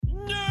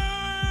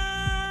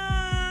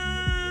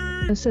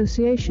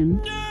Association.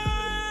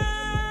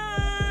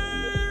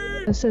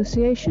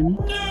 Association.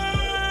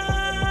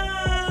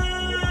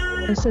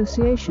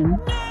 Association.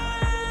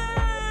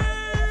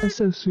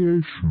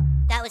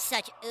 Association. That was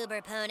such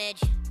uber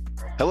ponage.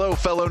 Hello,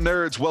 fellow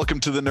nerds. Welcome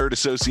to the Nerd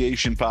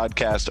Association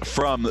podcast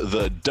from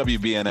the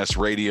WBNS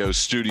radio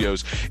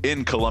studios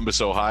in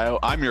Columbus, Ohio.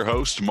 I'm your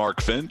host,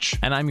 Mark Finch.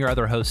 And I'm your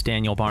other host,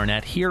 Daniel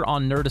Barnett. Here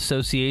on Nerd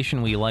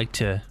Association, we like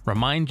to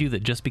remind you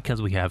that just because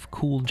we have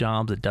cool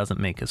jobs, it doesn't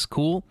make us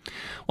cool.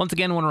 Once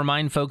again, I want to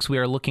remind folks we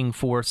are looking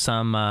for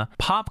some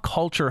pop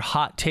culture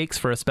hot takes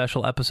for a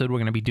special episode we're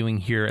going to be doing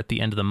here at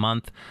the end of the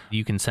month.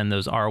 You can send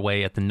those our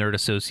way at the Nerd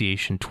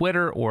Association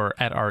Twitter or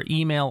at our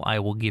email. I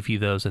will give you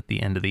those at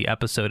the end of the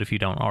episode if you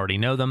don't already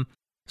know them.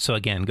 So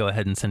again, go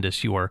ahead and send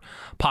us your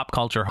pop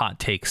culture hot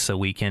takes so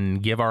we can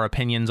give our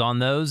opinions on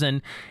those.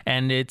 And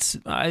it's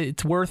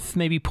worth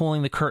maybe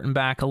pulling the curtain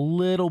back a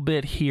little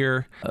bit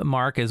here,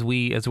 Mark, as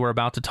we're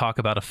about to talk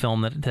about a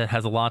film that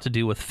has a lot to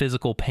do with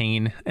physical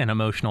pain and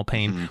emotional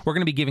pain. Mm-hmm. We're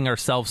going to be giving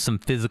ourselves some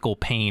physical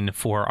pain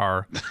for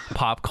our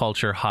pop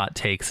culture hot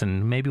takes,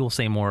 and maybe we'll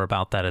say more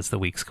about that as the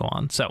weeks go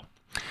on. So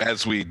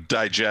as we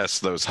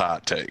digest those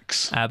hot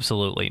takes.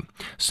 Absolutely.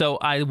 So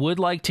I would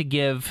like to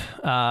give,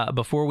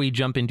 before we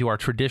jump into our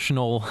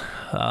traditional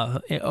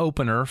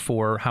opener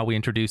for how we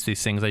introduce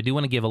these things, I do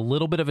want to give a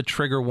little bit of a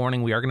trigger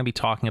warning. We are going to be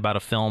talking about a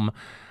film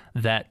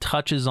that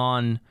touches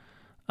on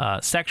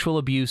sexual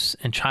abuse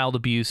and child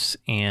abuse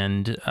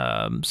and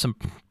some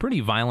pretty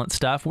violent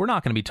stuff. We're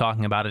not going to be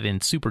talking about it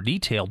in super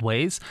detailed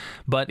ways,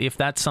 but if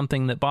that's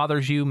something that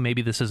bothers you,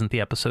 maybe this isn't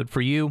the episode for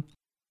you.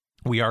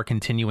 We are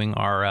continuing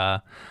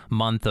our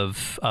month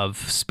of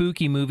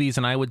spooky movies,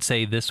 and I would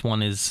say this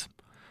one is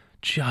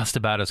just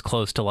about as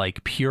close to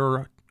like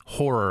pure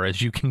horror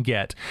as you can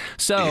get.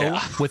 So,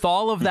 With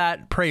all of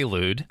that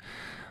prelude,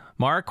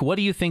 Mark, what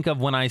do you think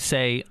of when I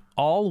say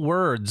all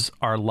words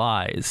are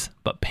lies,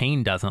 but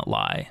pain doesn't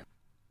lie?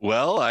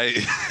 Well,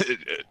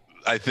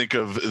 I think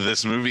of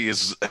this movie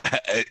as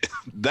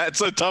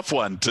that's a tough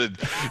one to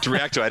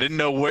react to. I didn't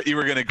know what you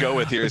were going to go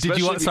with here. Did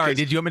you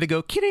want me to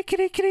go kitty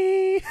kitty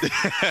kitty?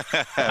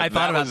 I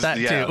thought about that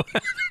too.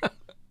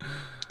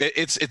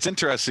 It's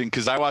interesting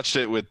because I watched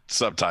it with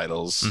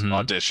subtitles. Mm-hmm.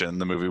 Audition,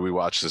 the movie we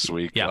watched this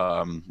week,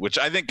 which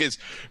I think is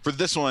for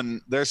this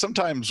one. There's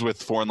sometimes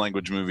with foreign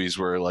language movies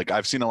where like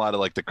I've seen a lot of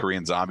like the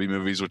Korean zombie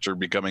movies, which are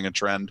becoming a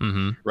trend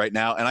right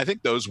now, and I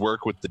think those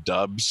work with the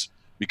dubs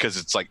because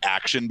it's like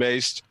action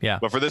based. Yeah.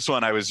 But for this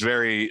one, I was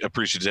very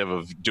appreciative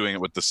of doing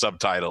it with the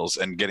subtitles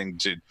and getting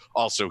to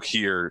also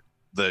hear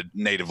the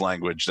native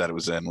language that it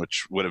was in,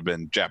 which would have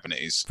been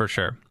Japanese. For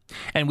sure.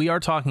 And we are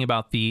talking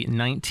about the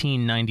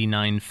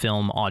 1999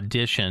 film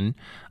Audition,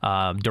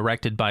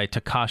 directed by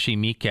Takashi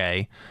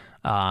Miike.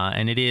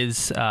 And it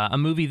is a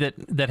movie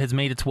that has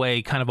made its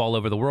way kind of all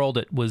over the world.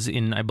 It was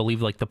in, I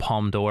believe, like the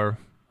Palme d'Or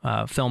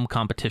film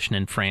competition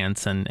in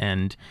France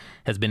and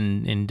has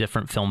been in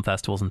different film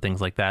festivals and things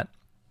like that.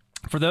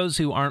 For those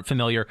who aren't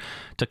familiar,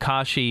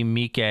 Takashi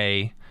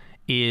Miike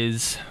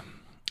is,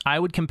 I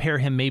would compare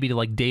him maybe to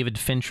like David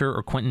Fincher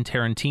or Quentin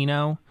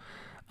Tarantino.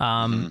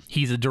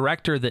 He's a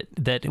director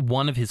that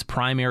one of his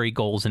primary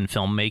goals in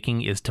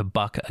filmmaking is to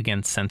buck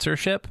against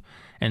censorship.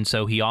 And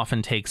so he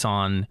often takes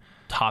on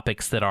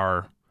topics that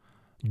are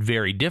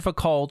very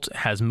difficult,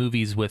 has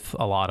movies with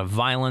a lot of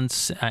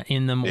violence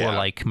in them or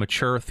like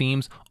mature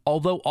themes,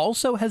 although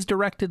also has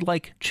directed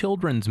like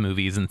children's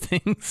movies and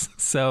things.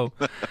 So,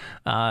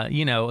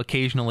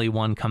 occasionally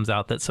one comes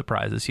out that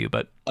surprises you.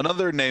 But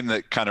another name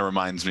that kind of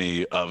reminds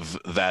me of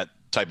that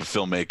type of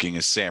filmmaking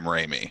is Sam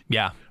Raimi.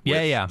 Yeah.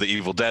 The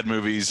Evil Dead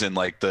movies and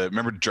like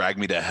remember Drag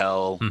Me to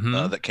Hell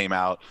that came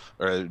out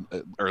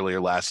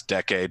earlier last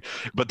decade,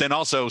 but then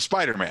also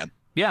Spider-Man.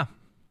 Yeah.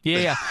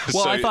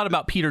 Well, I thought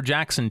about Peter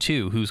Jackson,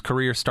 too, whose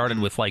career started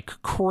with, like,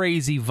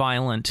 crazy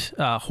violent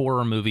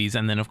horror movies.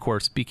 And then, of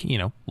course,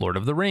 Lord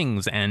of the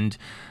Rings and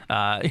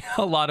a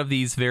lot of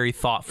these very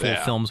thoughtful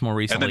films more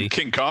recently. And then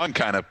King Kong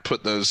kind of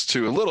put those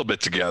two a little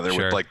bit together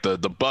with, like, the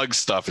bug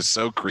stuff is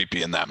so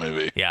creepy in that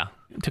movie. Yeah.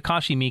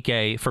 Takashi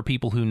Miike, for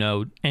people who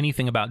know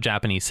anything about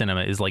Japanese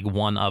cinema, is, like,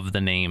 one of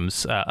the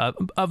names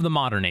of the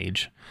modern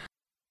age.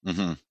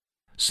 Mm-hmm.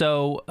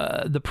 So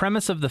the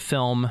premise of the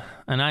film,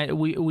 and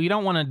we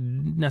don't want to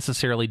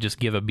necessarily just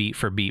give a beat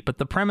for beat, but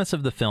the premise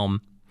of the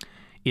film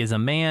is a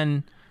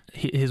man,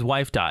 his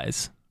wife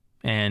dies,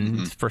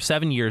 and for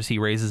 7 years he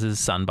raises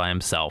his son by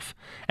himself.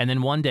 And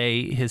then one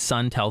day his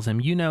son tells him,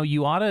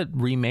 you ought to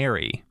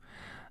remarry.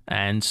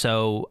 And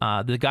so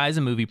the guy's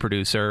a movie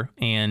producer,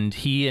 and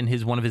he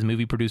and one of his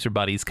movie producer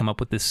buddies come up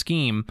with this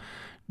scheme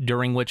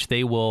during which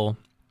they will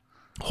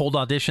hold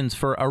auditions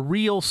for a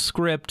real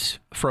script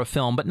for a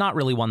film, but not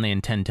really one they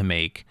intend to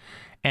make.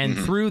 And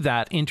through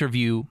that,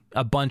 interview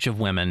a bunch of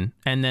women.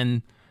 And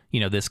then,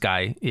 this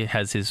guy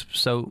has his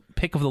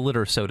pick of the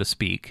litter, so to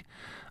speak.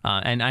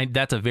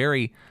 That's a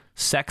very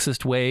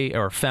sexist way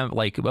or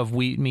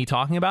me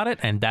talking about it.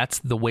 And that's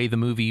the way the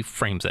movie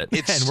frames it.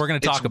 And we're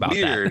going to talk about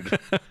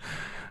that.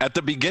 at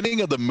the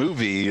beginning of the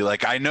movie,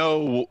 like I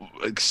know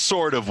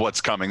sort of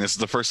what's coming. This is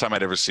the first time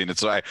I'd ever seen it,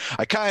 so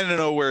I kind of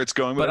know where it's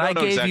going. But I don't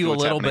know gave exactly you a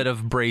what's little happening. bit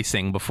of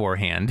bracing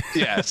beforehand.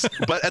 Yes,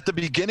 but at the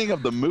beginning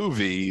of the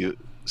movie,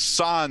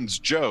 Sans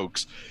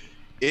jokes,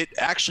 it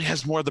actually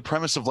has more of the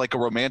premise of like a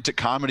romantic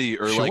comedy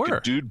or like a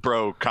dude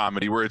bro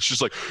comedy where it's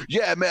just like,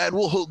 yeah, man,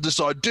 we'll hold this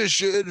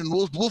audition and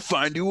we'll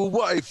find you a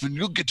wife and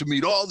you'll get to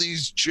meet all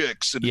these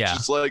chicks. And it's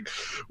just like,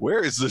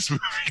 where is this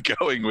movie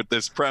going with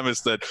this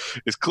premise that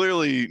is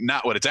clearly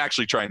not what it's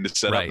actually trying to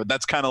set up? But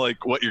that's kind of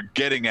like what you're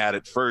getting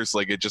at first.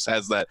 Like it just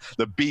has the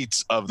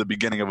beats of the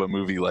beginning of a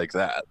movie like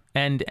that.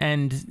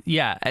 And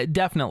yeah,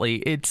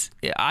 definitely.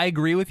 I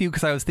agree with you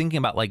because I was thinking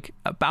about like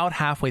about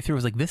halfway through, I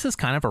was like, this is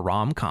kind of a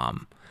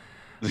rom-com.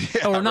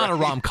 Yeah, or not a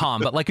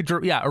rom-com, but like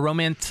a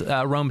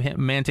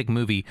romantic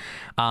movie,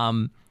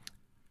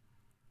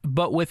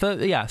 but with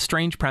a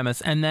strange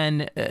premise. And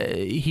then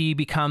he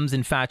becomes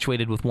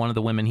infatuated with one of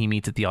the women he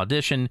meets at the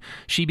audition.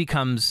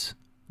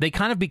 They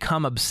kind of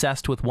become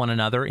obsessed with one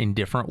another in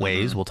different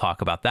ways. Mm-hmm. We'll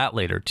talk about that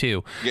later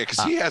too. Yeah,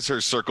 because he has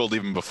her circled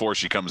even before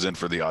she comes in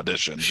for the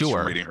audition. Just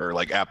from reading her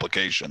like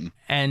application.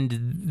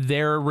 And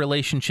their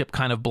relationship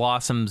kind of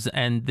blossoms,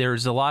 and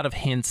there's a lot of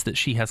hints that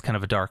she has kind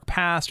of a dark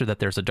past, or that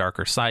there's a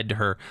darker side to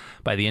her.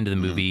 By the end of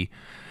the movie,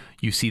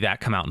 you see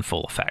that come out in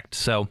full effect.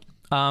 So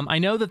I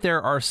know that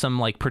there are some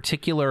like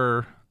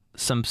particular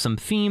some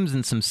themes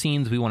and some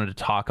scenes we wanted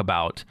to talk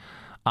about.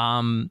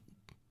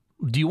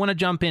 Do you want to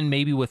jump in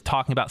maybe with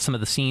talking about some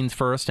of the scenes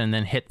first and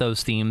then hit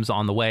those themes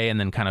on the way and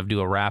then kind of do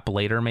a wrap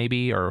later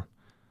maybe? Or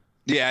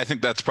yeah, I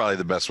think that's probably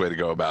the best way to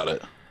go about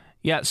it.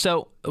 Yeah,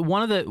 so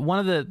one of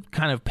the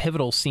kind of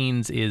pivotal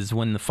scenes is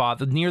when the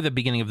father, near the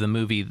beginning of the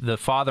movie, the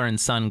father and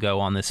son go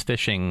on this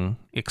fishing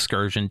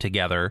excursion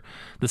together.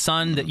 The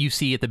son that you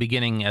see at the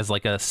beginning as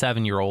like a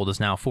 7-year-old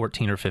is now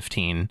 14 or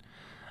 15.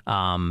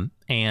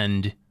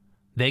 And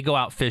they go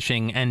out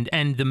fishing,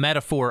 and the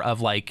metaphor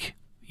of like,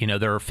 you know,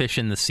 there are fish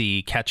in the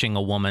sea, catching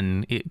a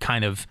woman, it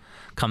kind of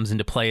comes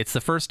into play. It's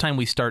the first time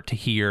we start to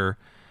hear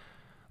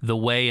the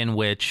way in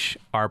which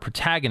our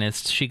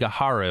protagonist,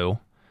 Shigeharu,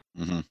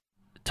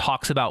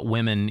 talks about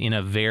women in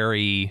a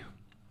very...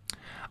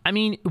 I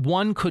mean,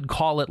 one could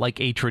call it like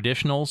a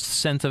traditional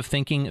sense of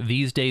thinking.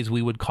 These days,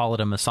 we would call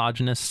it a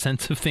misogynist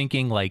sense of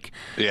thinking, like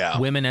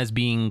women as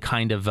being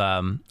kind of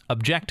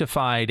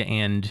objectified,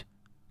 and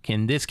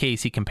in this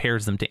case, he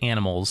compares them to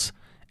animals.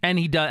 And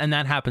he does, and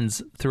that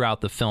happens throughout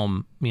the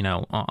film, you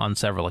know, on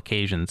several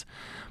occasions.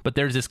 But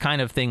there's this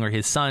kind of thing where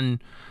his son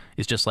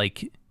is just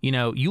like, you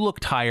know, you look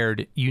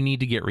tired, you need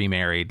to get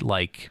remarried,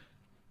 like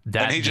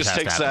that. And he just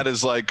takes that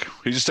as like,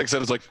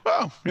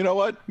 oh, you know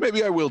what?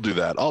 Maybe I will do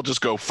that. I'll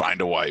just go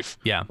find a wife.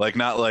 Yeah. Like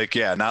not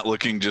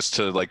looking just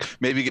to like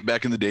maybe get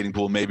back in the dating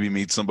pool, maybe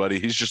meet somebody.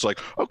 He's just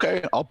like,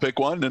 okay, I'll pick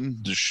one,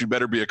 and she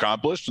better be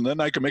accomplished, and then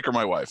I can make her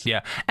my wife.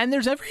 Yeah. And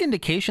there's every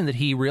indication that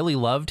he really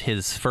loved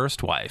his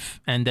first wife,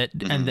 and that,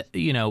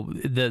 you know,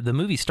 the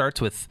movie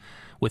starts with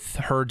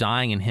her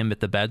dying and him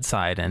at the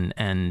bedside,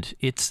 and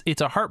it's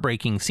a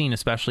heartbreaking scene,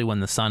 especially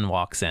when the son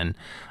walks in.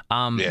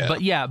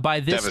 But yeah,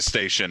 by this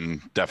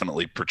devastation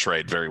definitely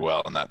portrayed very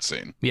well in that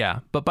scene.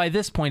 Yeah, but by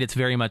this point, it's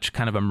very much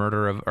kind of a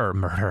murder,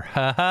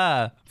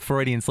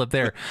 Freudian slip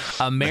there,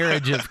 a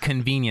marriage of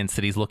convenience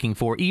that he's looking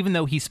for, even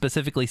though he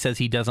specifically says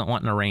he doesn't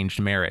want an arranged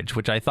marriage,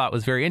 which I thought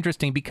was very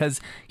interesting because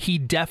he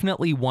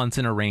definitely wants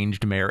an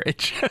arranged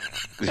marriage.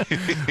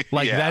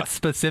 That's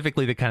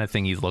specifically the kind of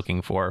thing he's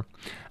looking for.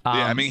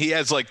 I mean, he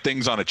has like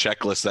things on a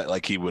checklist that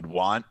like he would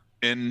want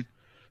in,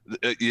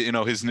 you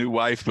know, his new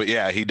wife, but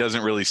yeah, he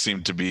doesn't really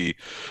seem to be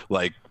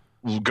like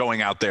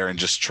going out there and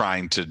just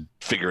trying to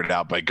figure it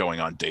out by going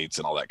on dates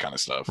and all that kind of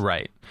stuff.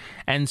 Right.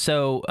 And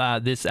so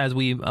this, as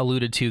we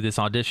alluded to, this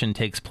audition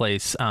takes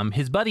place.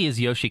 His buddy is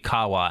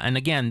Yoshikawa, and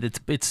again,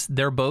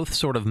 they're both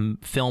sort of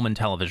film and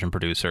television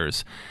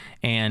producers,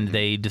 and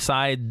they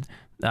decide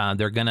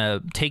they're going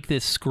to take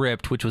this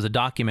script, which was a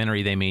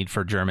documentary they made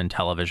for German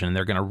television, and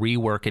they're going to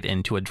rework it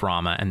into a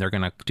drama, and they're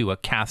going to do a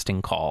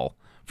casting call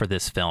for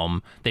this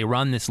film. They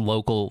run this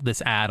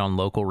ad on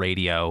local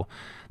radio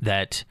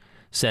that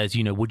says,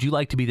 you know, would you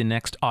like to be the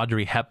next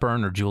Audrey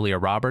Hepburn or Julia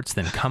Roberts?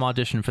 Then come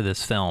audition for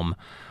this film.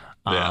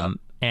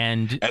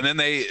 And then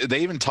they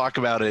even talk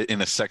about it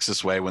in a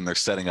sexist way when they're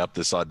setting up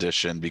this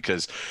audition,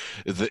 because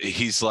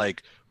he's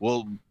like,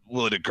 well,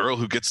 will a girl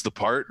who gets the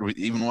part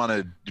even want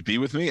to be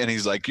with me? And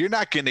he's like, you're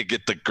not going to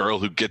get the girl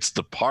who gets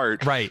the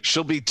part. Right.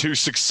 She'll be too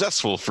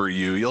successful for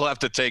you. You'll have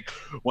to take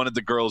one of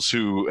the girls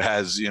who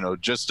has, you know,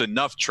 just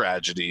enough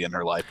tragedy in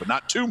her life, but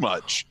not too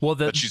much. Well,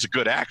 but she's a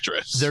good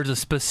actress. There's a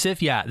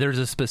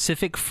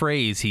specific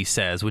phrase he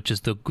says, which is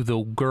the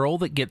girl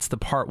that gets the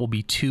part will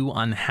be too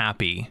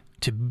unhappy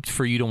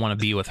for you to want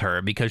to be with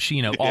her, because she,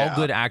 you know, all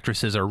good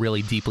actresses are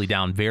really deeply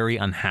down, very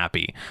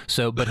unhappy.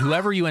 So, but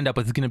whoever you end up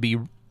with is going to be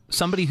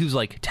somebody who's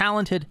like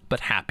talented but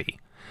happy.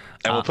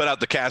 And we'll put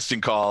out the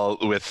casting call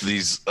with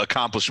these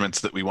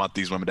accomplishments that we want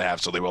these women to have,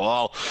 so they will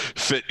all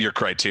fit your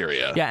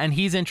criteria. Yeah, and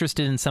he's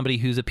interested in somebody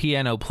who's a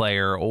piano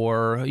player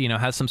or, you know,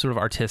 has some sort of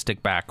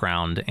artistic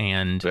background.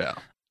 And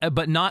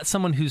but not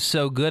someone who's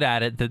so good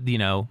at it that, you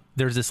know,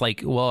 there's this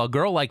like, well, a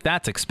girl like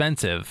that's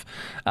expensive.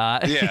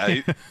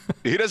 Yeah,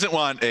 he doesn't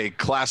want a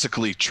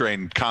classically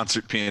trained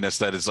concert pianist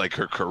that is like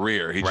her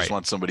career. He just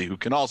wants somebody who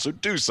can also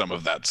do some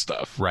of that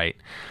stuff. Right.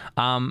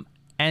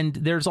 And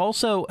there's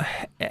also,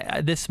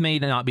 this may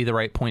not be the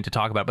right point to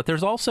talk about, but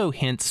there's also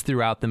hints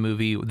throughout the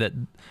movie that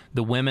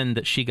the women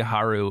that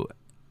Shigeharu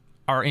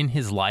are in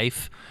his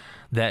life,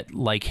 that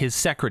like his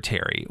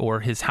secretary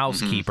or his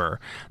housekeeper,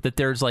 that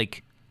there's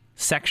like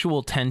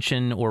sexual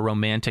tension or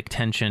romantic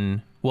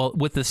tension. Well,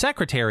 with the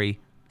secretary,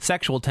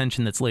 sexual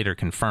tension that's later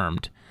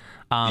confirmed.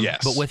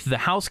 Yes. But with the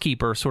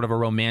housekeeper, sort of a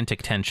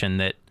romantic tension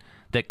that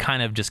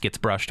kind of just gets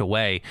brushed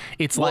away.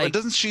 It's like,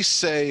 doesn't she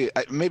say,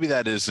 maybe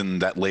that is in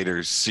that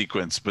later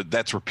sequence, but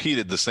that's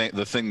repeated the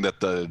thing that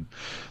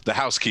the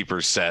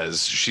housekeeper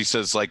says. She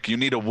says like, you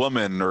need a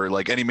woman, or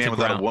like any man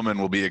without a woman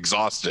will be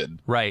exhausted.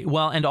 Right.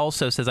 Well, and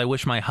also says, I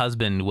wish my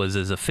husband was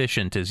as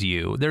efficient as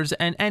you. There's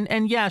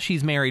and yeah,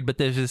 she's married, but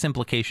there's this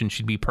implication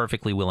she'd be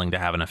perfectly willing to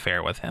have an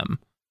affair with him.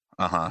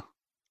 Uh-huh.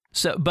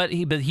 So, but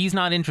he's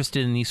not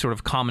interested in these sort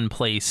of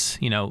commonplace,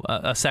 you know,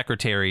 a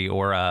secretary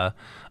or a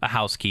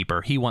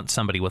housekeeper. He wants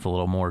somebody with a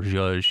little more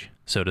zhuzh,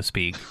 so to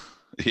speak.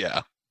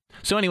 Yeah.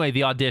 So anyway,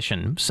 the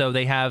audition. So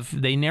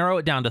they narrow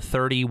it down to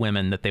 30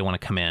 women that they want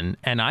to come in,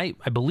 and I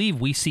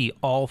believe we see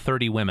all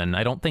 30 women.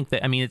 I don't think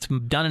that, I mean, it's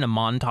done in a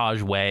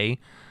montage way,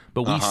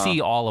 but we see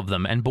all of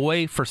them. And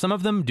boy, for some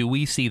of them, do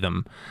we see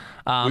them.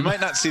 We might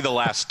not see the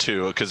last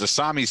two because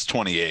Asami's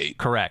 28.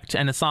 Correct,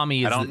 and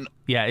Asami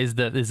is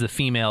the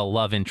female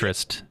love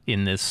interest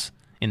in this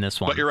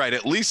one. But you're right.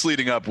 At least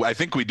leading up, I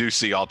think we do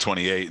see all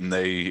 28, and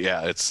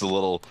it's the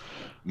little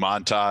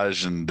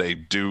montage, and they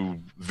do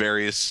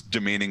various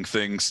demeaning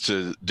things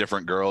to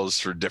different girls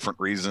for different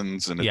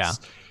reasons, and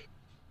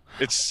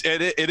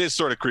it is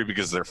sort of creepy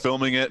because they're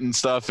filming it and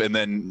stuff, and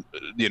then,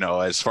 you know,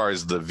 as far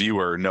as the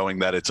viewer knowing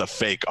that it's a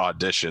fake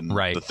audition,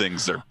 the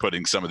things they're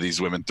putting some of these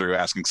women through,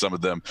 asking some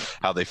of them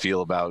how they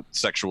feel about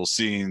sexual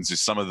scenes,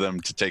 some of them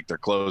to take their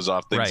clothes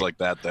off, things like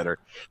that are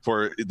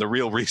for the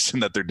real reason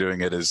that they're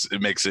doing it is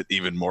it makes it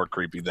even more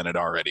creepy than it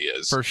already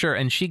is. For sure.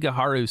 And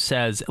Shigeharu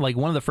says, like,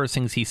 one of the first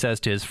things he says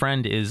to his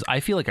friend is,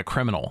 I feel like a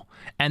criminal.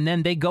 And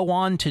then they go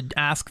on to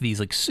ask these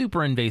like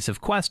super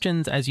invasive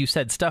questions, as you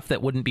said, stuff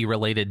that wouldn't be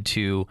related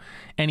to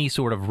any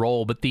sort of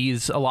role, but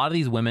a lot of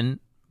these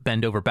women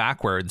bend over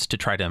backwards to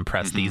try to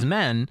impress these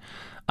men.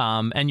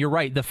 And you're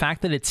right, the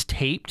fact that it's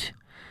taped,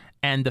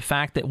 and the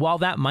fact that while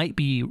that might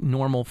be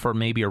normal for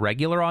maybe a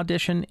regular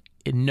audition,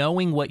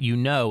 knowing what you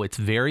know, it's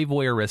very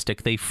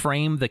voyeuristic. They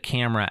frame the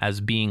camera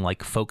as being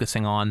like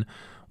focusing on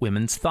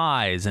women's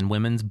thighs and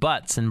women's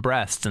butts and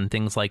breasts and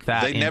things like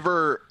that.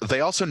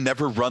 They also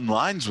never run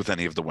lines with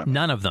any of the women.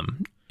 None of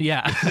them.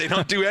 Yeah. They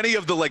don't do any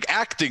of the like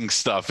acting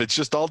stuff. It's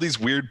just all these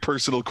weird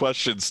personal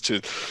questions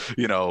to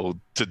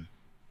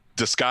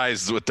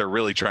disguise what they're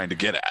really trying to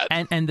get at.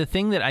 And the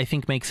thing that I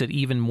think makes it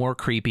even more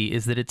creepy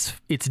is that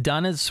it's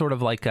done as sort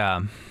of like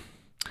a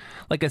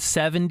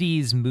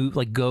 70s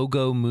like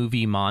go-go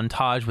movie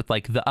montage with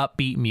like the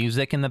upbeat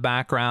music in the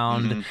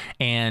background.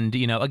 And,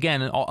 you know,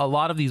 again, a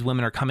lot of these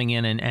women are coming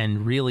in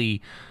and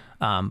really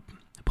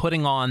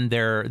putting on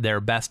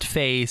their best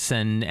face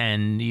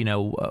and you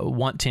know,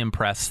 want to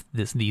impress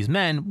these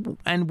men.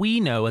 And we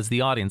know as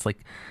the audience, like,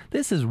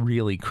 this is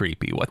really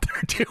creepy what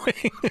they're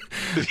doing.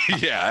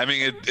 Yeah, I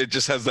mean, it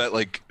just has that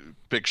like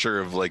picture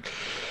of like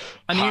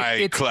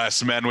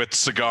high-class men with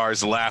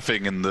cigars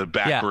laughing in the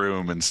back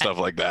room and stuff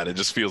like that. It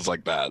just feels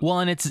like that. Well,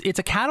 and it's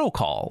a cattle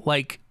call,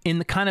 like in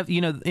the kind of,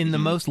 you know, in the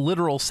most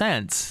literal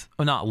sense,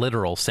 or not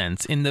literal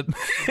sense, in the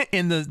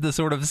in the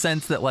sort of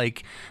sense that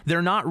like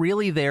they're not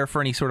really there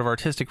for any sort of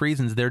artistic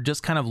reasons. They're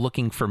just kind of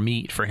looking for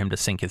meat for him to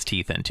sink his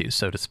teeth into,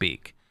 so to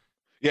speak.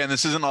 Yeah, and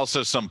this isn't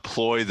also some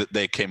ploy that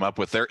they came up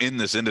with. They're in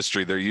this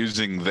industry. They're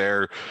using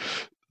their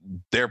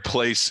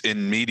place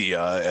in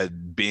media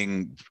and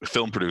being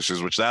film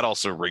producers, which that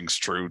also rings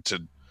true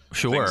to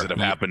things that have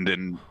happened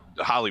in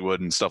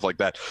Hollywood and stuff like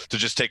that, to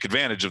just take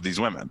advantage of these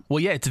women. Well,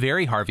 yeah, it's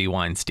very Harvey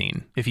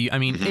Weinstein.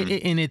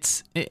 And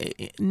it's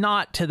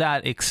not to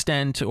that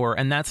extent,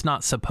 and that's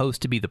not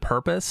supposed to be the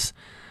purpose.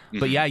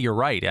 But yeah, you're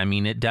right. I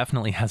mean, it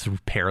definitely has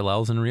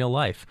parallels in real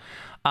life.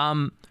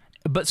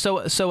 But so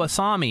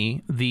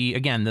Asami,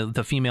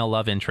 the female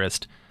love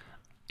interest,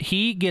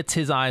 he gets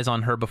his eyes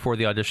on her before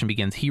the audition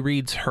begins. He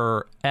reads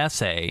her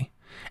essay,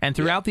 and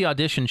throughout the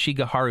audition,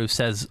 Shigeharu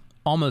says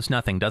almost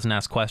nothing, doesn't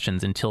ask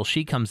questions until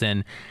she comes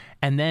in,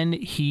 and then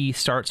he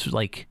starts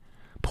like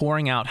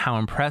pouring out how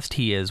impressed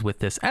he is with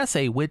this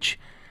essay, which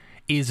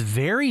is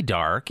very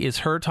dark. Is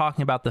her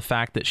talking about the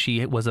fact that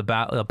she was a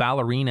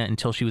ballerina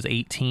until she was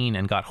 18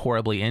 and got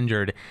horribly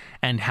injured,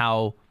 and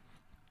how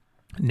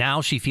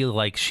now she feels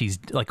like she's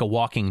like a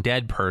Walking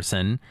Dead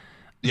person.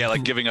 Yeah,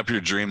 like giving up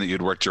your dream that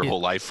you'd worked your whole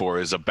life for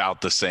is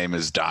about the same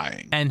as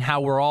dying. And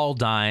how we're all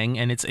dying,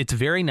 and it's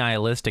very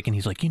nihilistic. And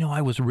he's like, you know,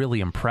 I was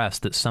really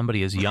impressed that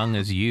somebody as young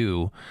as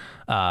you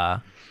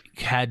could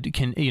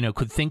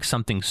think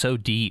something so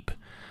deep.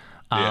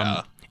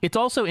 It's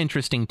also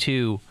interesting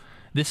too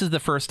this is the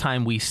first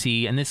time we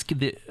see, and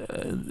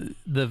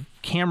the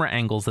camera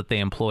angles that they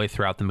employ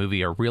throughout the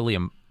movie are really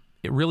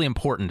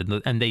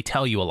important, and they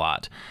tell you a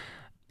lot.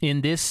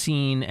 In this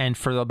scene, and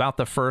for about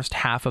the first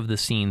half of the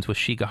scenes with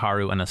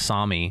Shigeharu and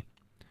Asami,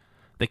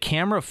 the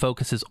camera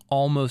focuses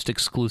almost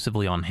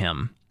exclusively on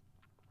him.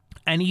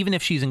 And even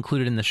if she's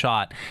included in the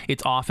shot,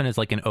 it's often as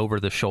like an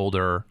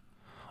over-the-shoulder,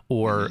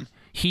 or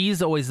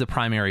he's always the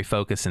primary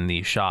focus in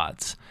these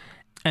shots.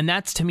 And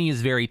that's, to me,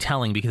 is very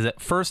telling, because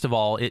first of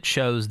all, it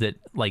shows that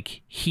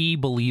like he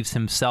believes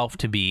himself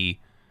to be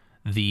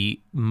the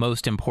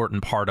most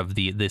important part of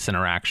this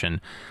interaction,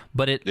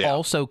 but it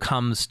also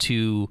comes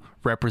to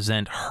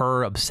represent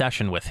her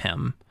obsession with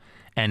him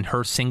and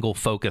her single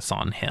focus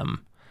on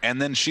him. And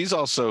then she's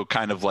also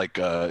kind of like,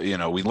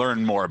 we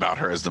learn more about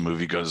her as the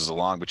movie goes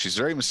along, but she's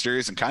very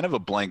mysterious and kind of a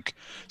blank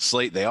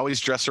slate. They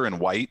always dress her in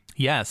white.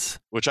 Yes.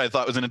 Which I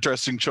thought was an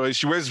interesting choice.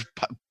 She wears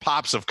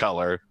pops of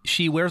color.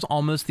 She wears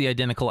almost the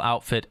identical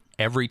outfit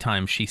every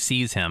time she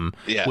sees him,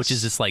 which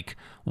is this like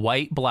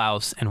white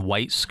blouse and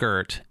white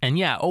skirt.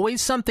 And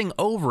always something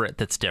over it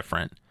that's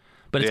different.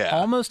 But it's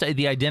almost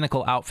the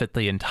identical outfit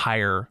the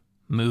entire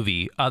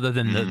movie, other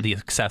than the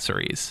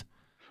accessories.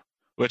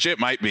 Which it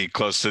might be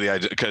close to the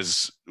idea,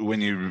 because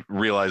when you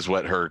realize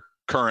what her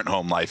current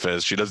home life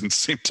is, she doesn't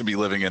seem to be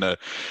living in a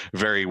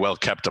very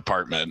well-kept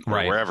apartment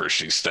or wherever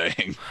she's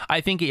staying.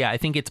 I think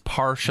it's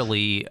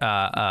partially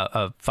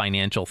a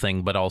financial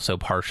thing, but also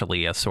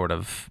partially a sort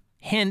of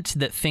hint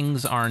that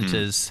things aren't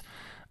as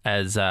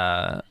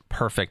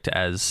perfect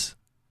as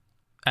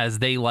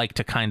they like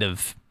to kind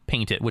of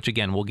paint it, which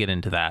again, we'll get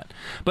into that.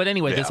 But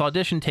anyway, this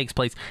audition takes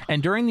place,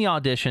 and during the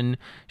audition,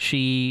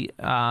 she,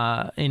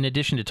 in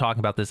addition to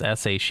talking about this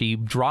essay, she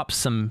drops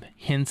some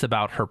hints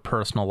about her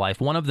personal life.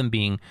 One of them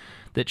being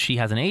that she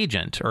has an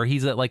agent, or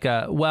he's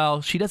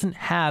she doesn't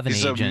have an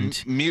agent.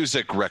 He's a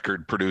music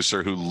record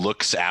producer who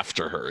looks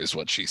after her, is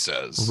what she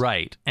says.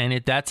 Right,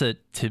 and that's a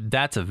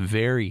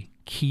very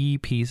key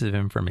piece of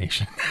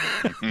information.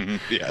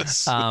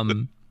 Yes.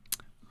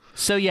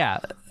 So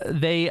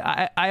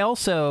I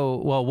also,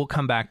 we'll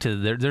come back to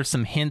there's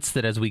some hints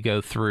that as we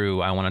go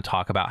through, I want to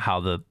talk about how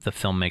the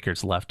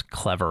filmmakers left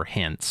clever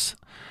hints.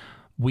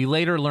 We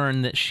later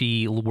learn that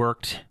she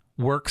worked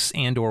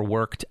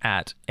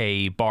at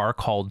a bar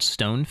called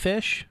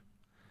Stonefish,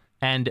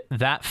 and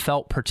that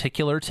felt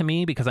particular to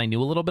me because I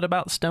knew a little bit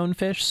about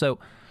stonefish. So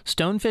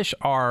stonefish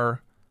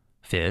are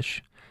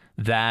fish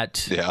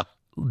that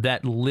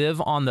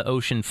live on the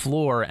ocean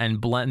floor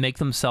and make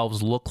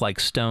themselves look like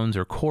stones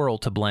or coral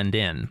to blend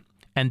in.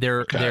 And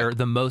they're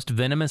the most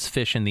venomous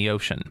fish in the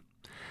ocean,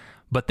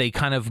 but they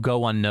kind of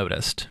go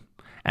unnoticed.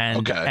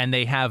 And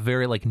they have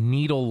very like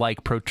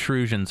needle-like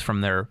protrusions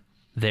from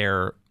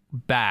their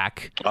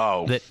back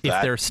that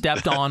if they're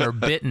stepped on or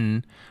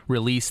bitten,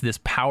 release this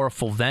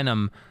powerful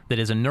venom that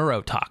is a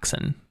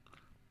neurotoxin.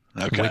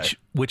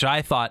 Which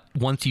I thought,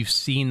 once you've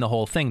seen the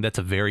whole thing, that's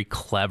a very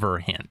clever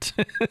hint.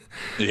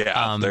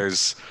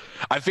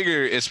 I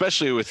figure,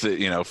 especially with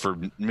for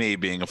me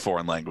being a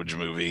foreign language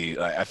movie,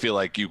 I feel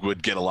like you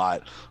would get a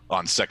lot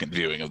on second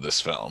viewing of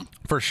this film.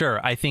 For sure.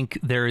 I think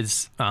there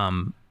is,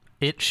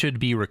 it should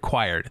be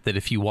required that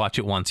if you watch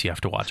it once, you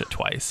have to watch it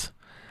twice.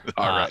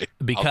 All right.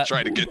 Because I'll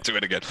try to get to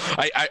it again.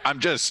 I'm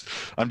just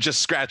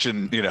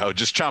scratching,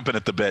 just chomping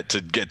at the bit to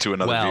get to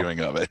another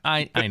viewing of it.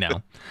 I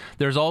know.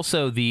 There's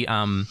also the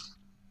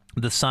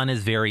son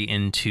is very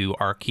into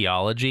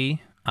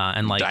archaeology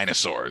and like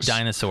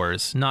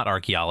dinosaurs, not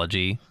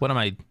archaeology. What am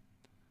I?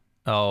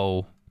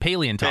 Oh,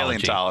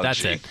 paleontology.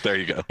 That's it. There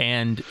you go.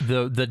 And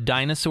the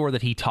dinosaur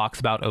that he talks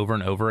about over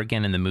and over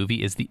again in the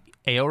movie is the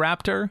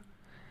Eoraptor.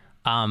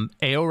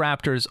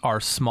 Eoraptors are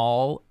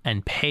small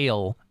and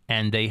pale,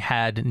 and they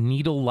had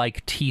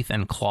needle-like teeth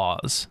and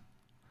claws.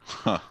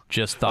 Huh.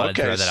 Just thought I'd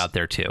throw that out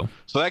there too.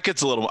 So that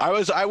gets a little.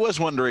 I was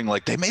wondering,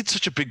 like, they made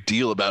such a big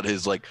deal about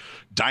his like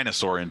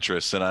dinosaur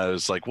interests, and I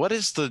was like, what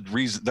is the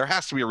reason? There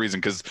has to be a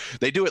reason, because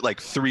they do it like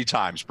 3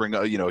 times.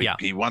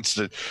 He wants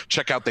to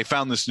check out. They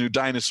found this new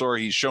dinosaur.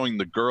 He's showing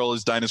the girl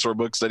his dinosaur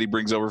books that he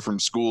brings over from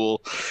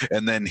school,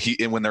 and then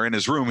when they're in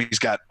his room, he's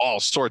got all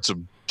sorts of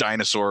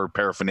dinosaur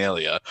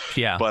paraphernalia.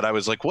 Yeah. But I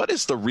was like, what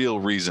is the real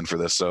reason for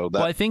this? So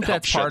that I think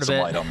that's part of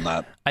it. Light on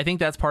that. I think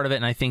that's part of it,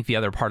 and I think the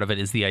other part of it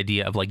is the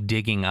idea of like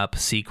digging up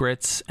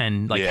secrets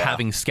and like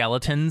having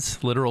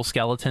skeletons, literal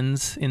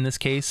skeletons in this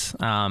case,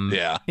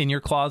 in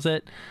your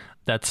closet.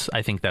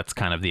 I think that's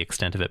kind of the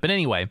extent of it. But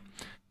anyway,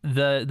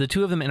 the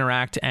two of them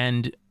interact,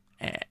 and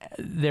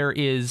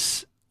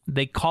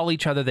they call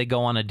each other, they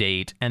go on a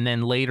date, and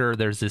then later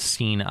there's this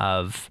scene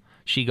of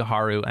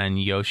Shigeharu and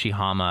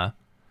Yoshihama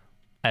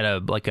at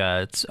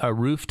a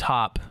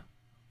rooftop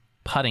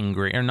putting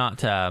green, or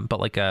not, but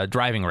like a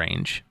driving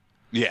range.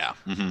 Yeah.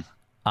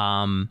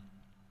 Mm-hmm.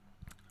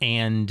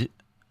 And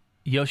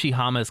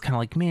Yoshihama is kind of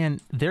like,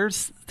 man,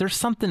 there's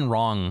something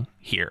wrong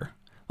here.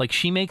 Like,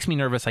 she makes me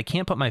nervous. I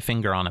can't put my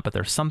finger on it, but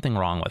there's something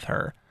wrong with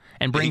her.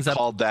 And he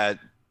called that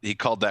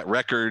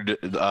record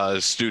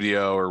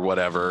studio or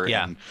whatever,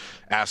 and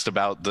asked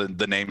about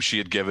the name she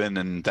had given,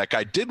 and that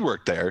guy did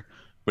work there.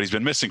 but he's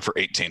been missing for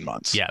 18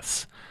 months.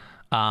 Yes.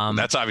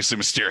 That's obviously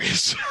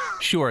mysterious.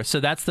 Sure. So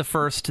that's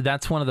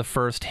one of the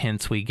first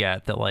hints we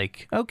get that,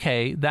 like,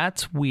 okay,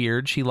 that's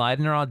weird. She lied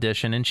in her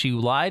audition, and she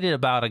lied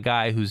about a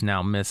guy who's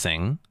now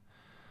missing.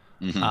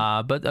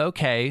 But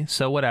okay,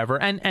 so whatever.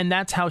 And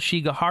that's how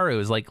Shigeharu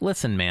is like,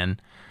 listen, man,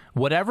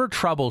 whatever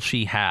trouble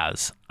she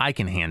has, I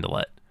can handle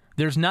it.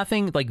 There's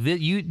nothing like this.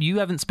 You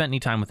haven't spent any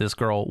time with this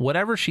girl.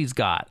 Whatever she's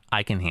got,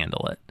 I can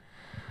handle it.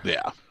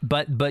 Yeah.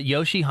 But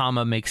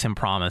Yoshihama makes him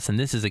promise, and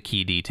this is a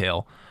key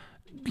detail.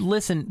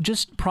 Listen,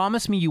 just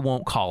promise me you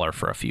won't call her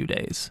for a few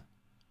days.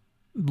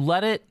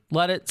 Let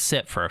it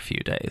sit for a few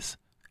days.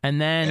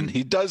 And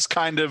he does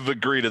kind of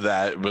agree to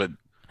that, but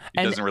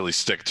he doesn't really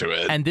stick to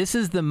it. And this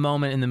is the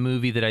moment in the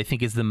movie that I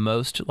think is the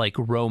most like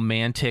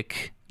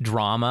romantic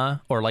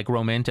drama or like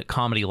romantic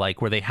comedy,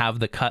 like where they have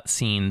the cut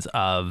scenes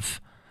of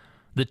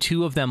the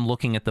two of them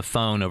looking at the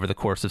phone over the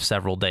course of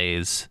several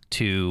days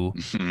to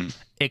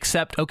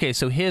accept, okay,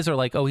 so his are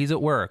like, oh, he's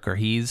at work, or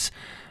he's,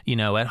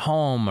 at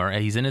home, or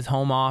he's in his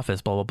home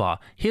office, blah, blah, blah.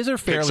 His are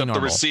fairly normal. Picks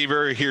up the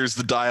receiver, hears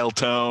the dial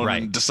tone,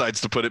 and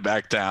decides to put it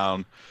back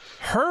down.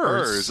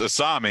 Hers,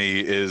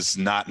 Asami, is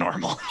not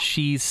normal.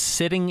 She's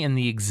sitting in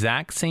the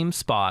exact same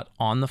spot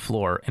on the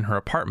floor in her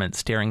apartment,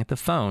 staring at the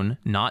phone,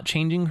 not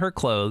changing her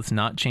clothes,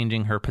 not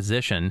changing her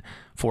position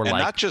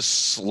not just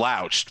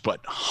slouched, but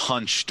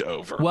hunched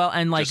over. Well,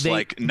 and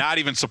not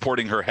even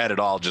supporting her head at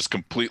all, just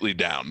completely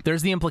down.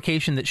 There's the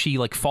implication that she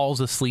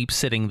falls asleep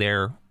sitting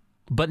there,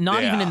 but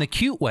not even in the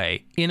cute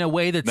way, in a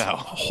way that's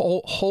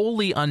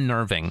wholly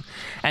unnerving.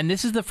 And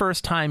this is the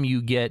first time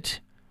you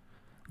get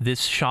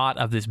this shot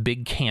of this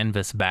big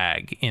canvas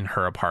bag in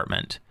her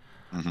apartment.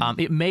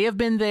 It may have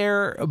been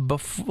there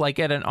at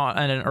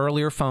an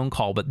earlier phone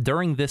call, but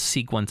during this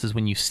sequence is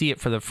when you see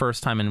it for the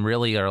first time and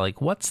really are like,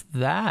 what's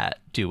that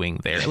doing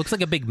there? It looks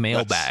like a big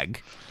mail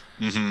bag.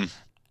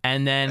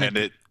 And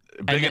then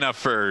big enough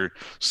for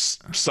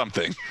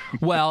something.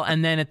 Well,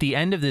 and then at the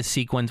end of this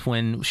sequence,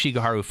 when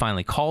Shigeharu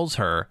finally calls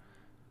her,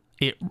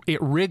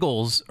 it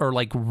wriggles or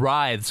like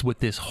writhes with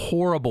this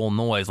horrible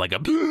noise, like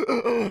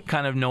a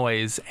kind of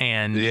noise,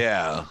 and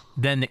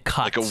then it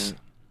cuts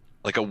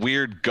like a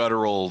weird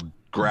guttural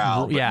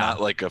growl, but not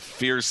like a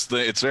fierce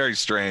thing. It's very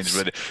strange,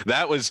 but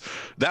that was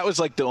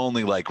like the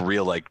only like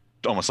real like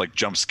almost like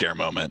jump scare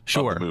moment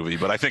of the movie.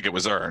 But I think it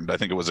was earned. I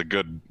think it was a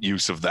good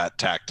use of that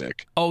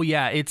tactic. Oh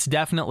yeah, it's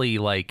definitely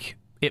like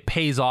it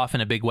pays off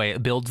in a big way.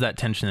 It builds that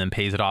tension and then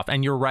pays it off.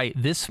 And you're right,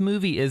 this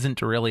movie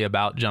isn't really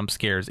about jump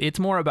scares. It's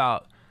more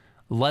about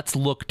let's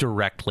look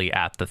directly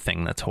at the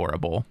thing that's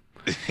horrible.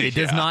 It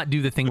does not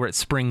do the thing where it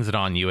springs it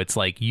on you. It's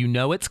like,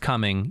 it's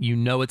coming,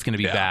 it's going to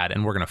be bad,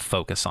 and we're going to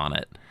focus on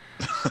it.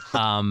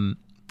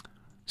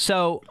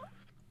 So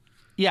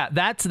yeah,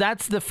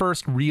 that's the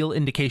first real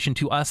indication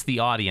to us, the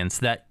audience,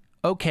 that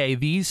okay,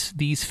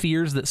 these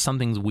fears that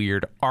something's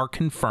weird are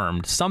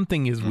confirmed.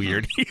 Something is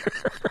weird here.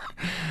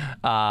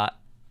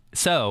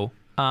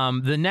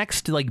 The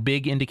next like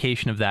big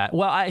indication of that,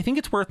 well, I think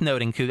it's worth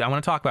noting because I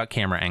want to talk about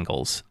camera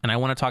angles, and I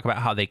want to talk about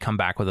how they come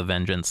back with a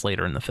vengeance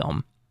later in the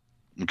film.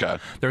 Okay.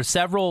 There's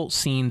several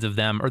scenes of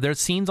them, or there's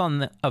scenes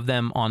of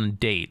them on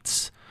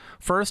dates.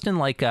 First in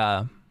like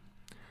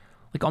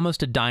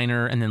almost a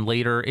diner, and then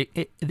later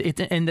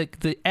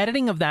the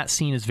editing of that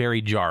scene is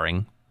very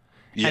jarring.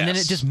 Yes, and then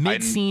it just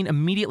mid-scene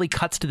immediately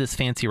cuts to this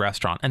fancy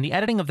restaurant, and the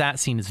editing of that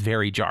scene is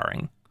very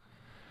jarring.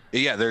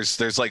 Yeah,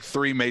 there's like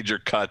three major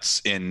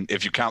cuts in,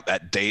 if you count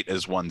that date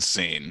as one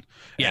scene.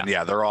 And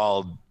they're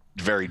all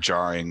very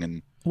jarring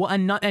and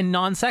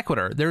non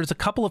sequitur. There's a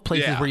couple of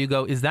places where you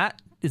go, is that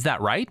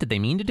right? Did they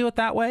mean to do it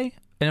that way?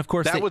 And of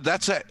course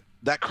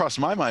that crossed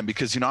my mind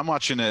because I'm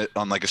watching it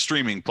on like a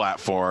streaming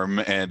platform,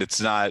 and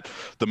it's not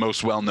the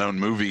most well-known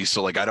movie,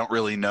 so like I don't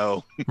really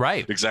know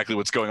exactly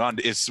what's going on.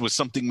 Was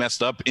something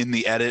messed up in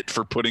the edit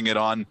for putting it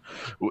on?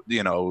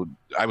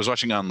 I was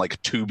watching on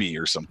like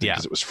Tubi or something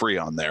because it was free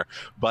on there,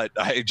 but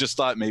I just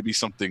thought maybe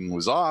something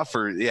was off,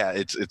 or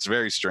it's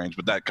very strange,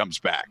 but that comes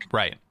back.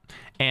 Right.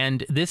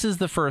 And this is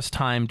the first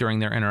time during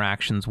their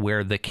interactions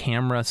where the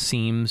camera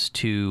seems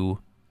to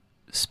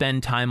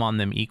spend time on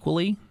them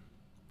equally.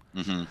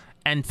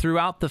 And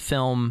throughout the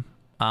film,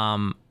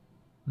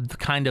 the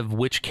kind of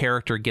which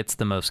character gets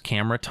the most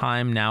camera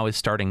time now is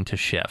starting to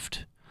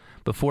shift.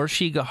 Before,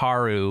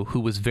 Shigeharu, who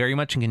was very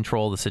much in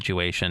control of the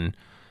situation,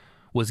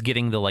 was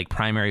getting the like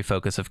primary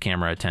focus of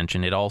camera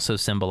attention. It also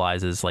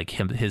symbolizes like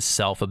his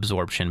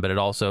self-absorption, but it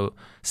also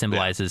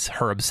symbolizes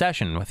her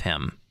obsession with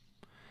him.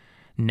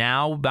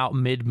 Now, about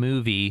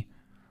mid-movie,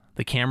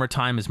 the camera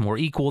time is more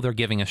equal. They're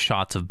giving us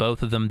shots of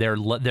both of them.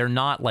 They're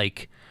not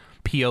like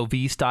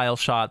POV style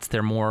shots.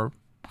 They're more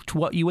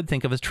what you would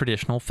think of as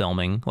traditional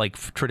filming, like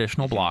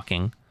traditional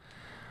blocking.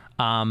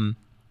 But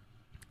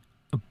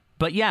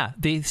yeah,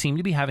 they seem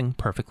to be having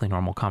perfectly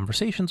normal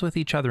conversations with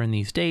each other in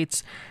these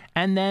dates.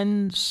 And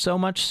then so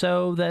much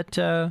so that,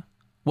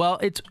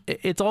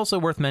 it's also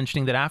worth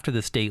mentioning that after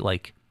this date,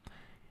 like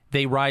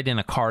they ride in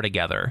a car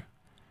together,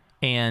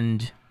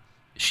 and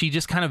she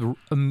just kind of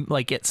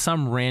like at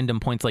some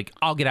random points, like,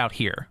 I'll get out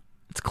here.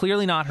 It's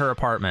clearly not her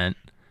apartment.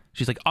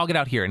 She's like, I'll get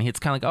out here. And it's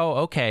kind of like,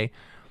 oh, okay.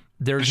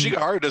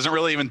 Shigeharu doesn't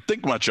really even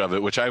think much of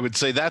it, which I would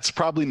say that's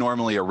probably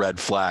normally a red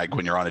flag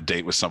when you're on a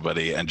date with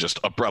somebody and just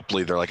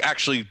abruptly they're like,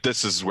 actually,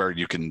 this is where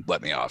you can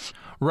let me off.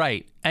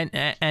 Right.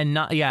 And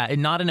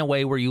not in a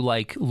way where you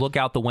like look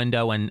out the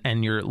window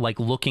and you're like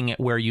looking at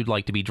where you'd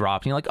like to be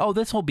dropped. And you're like, oh,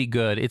 this will be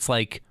good. It's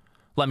like,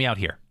 let me out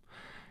here.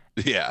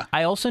 Yeah.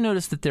 I also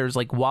noticed that there's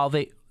like,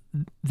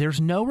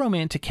 there's no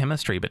romantic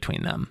chemistry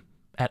between them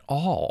at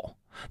all.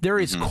 There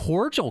is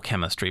cordial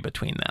chemistry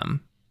between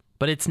them,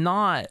 but it's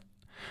not.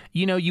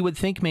 You would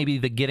think maybe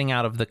the getting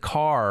out of the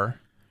car,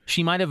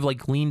 she might have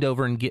like leaned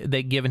over and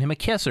given him a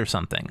kiss or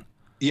something.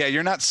 Yeah,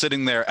 you're not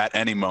sitting there at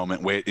any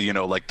moment, like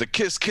the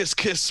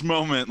kiss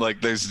moment. Like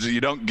you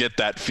don't get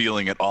that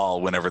feeling at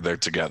all whenever they're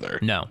together.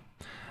 No.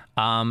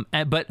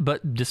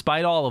 But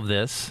despite all of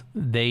this,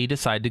 they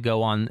decide to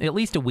go on at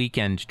least a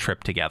weekend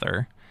trip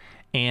together,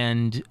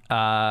 and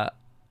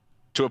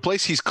to a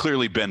place he's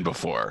clearly been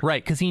before.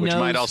 Right, because he knows. Which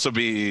might also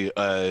be,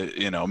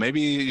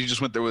 maybe he just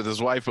went there with his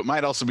wife, but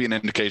might also be an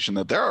indication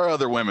that there are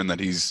other women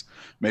that he's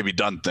maybe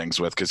done things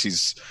with, because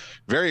he's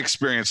very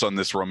experienced on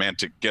this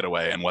romantic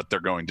getaway and what they're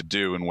going to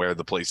do and where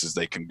the places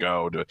they can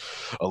go to,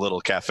 a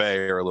little cafe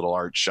or a little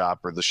art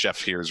shop, or the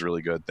chef here is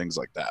really good, things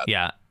like that.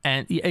 Yeah,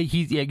 and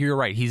you're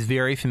right. He's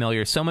very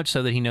familiar, so much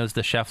so that he knows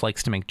the chef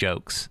likes to make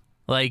jokes.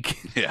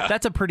 Like, yeah.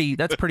 That's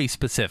pretty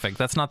specific.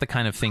 That's not the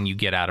kind of thing you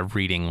get out of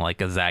reading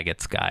like a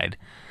Zaggett's Guide.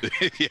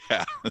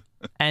 Yeah.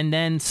 And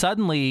then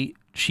suddenly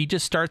she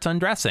just starts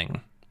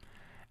undressing.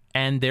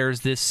 And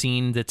there's this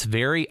scene that's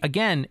very,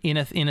 again, in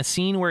a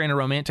scene where in a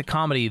romantic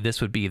comedy,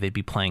 they'd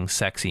be playing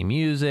sexy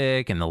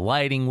music and the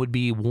lighting would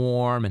be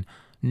warm. And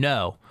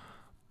no,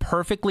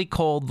 perfectly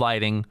cold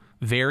lighting,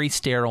 very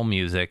sterile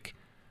music.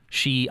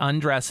 She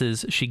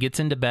undresses. She gets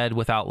into bed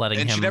without letting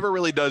him. And she never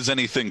really does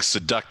anything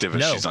seductive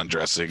as she's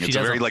undressing. It's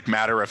a very like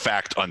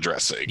matter-of-fact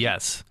undressing.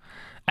 Yes.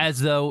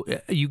 As though,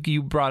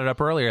 you brought it up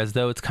earlier, as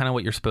though it's kind of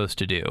what you're supposed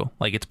to do.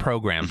 Like it's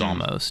programmed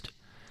almost.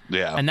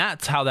 Yeah. And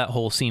that's how that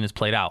whole scene is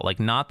played out. Like,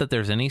 not that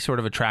there's any sort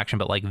of attraction,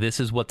 but like this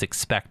is what's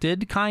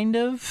expected, kind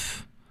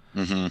of.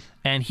 Mm-hmm.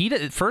 And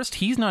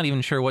he's not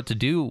even sure what to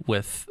do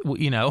with,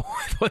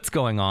 what's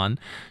going on.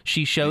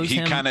 She shows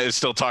him. He kind of is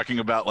still talking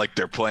about like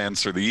their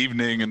plans for the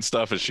evening and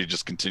stuff as she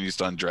just continues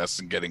to undress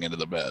and getting into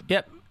the bed.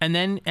 Yep. And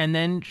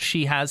then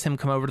she has him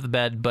come over to the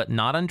bed, but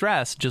not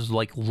undressed, just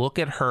like look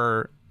at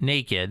her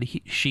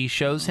naked. She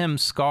shows him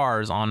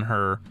scars on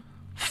her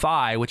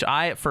thigh, which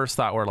I at first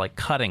thought were like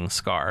cutting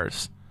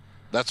scars.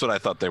 That's what I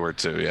thought they were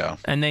too, yeah.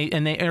 And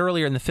they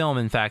earlier in the film,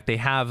 in fact, they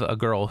have a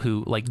girl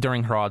who, like,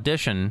 during her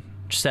audition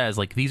says,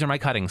 like, these are my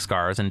cutting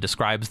scars, and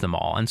describes them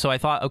all. And so I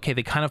thought, okay,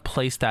 they kind of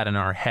placed that in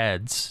our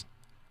heads,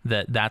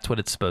 that's what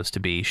it's supposed to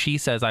be. She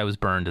says I was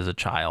burned as a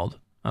child.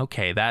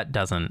 Okay, that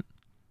doesn't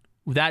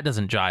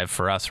jive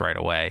for us right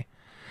away.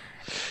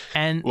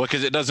 And well,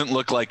 because it doesn't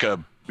look like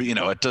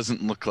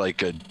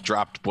a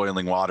dropped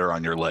boiling water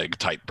on your leg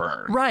type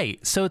burn.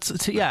 Right. So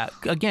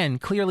again,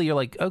 clearly you're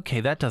like,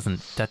 okay, that doesn't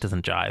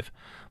jive.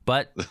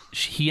 But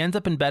he ends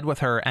up in bed with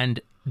her,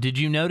 and did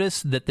you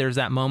notice that there's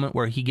that moment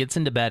where he gets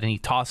into bed and he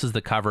tosses the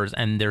covers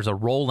and there's a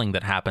rolling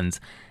that happens?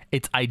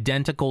 It's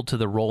identical to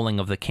the rolling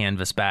of the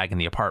canvas bag in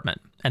the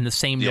apartment, and the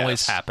same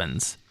noise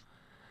happens.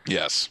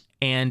 Yes.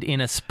 And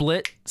in a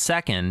split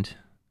second,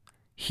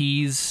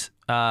 he's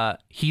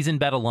in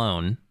bed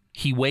alone.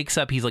 He wakes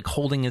up, he's like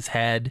holding his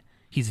head.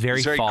 He's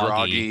very foggy.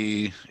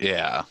 Groggy.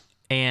 Yeah.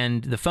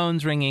 And the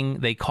phone's ringing.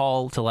 They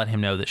call to let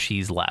him know that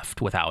she's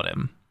left without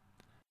him.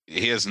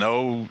 He has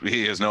no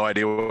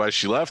idea why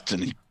she left,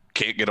 and he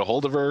can't get a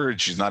hold of her, and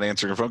she's not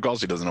answering her phone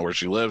calls. He doesn't know where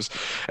she lives.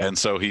 And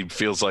so he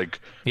feels like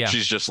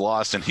she's just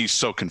lost, and he's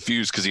so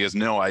confused because he has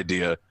no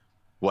idea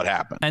what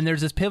happened. And there's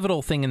this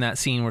pivotal thing in that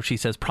scene where she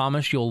says,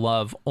 promise you'll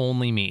love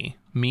only me.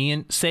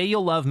 And say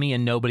you'll love me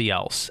and nobody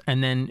else.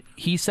 And then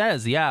he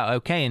says, yeah,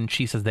 okay. And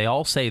she says, they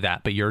all say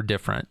that, but you're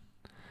different.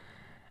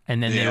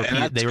 And then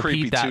they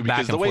repeat that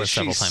back and forth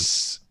several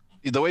times.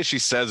 The way she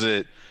says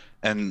it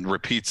and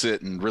repeats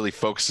it and really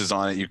focuses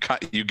on it,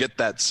 you get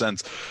that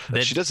sense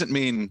that she doesn't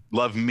mean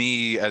love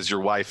me as your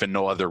wife and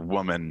no other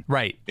woman.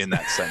 Right. In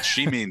that sense,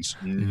 she means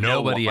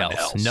nobody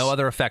else, no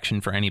other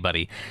affection for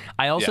anybody.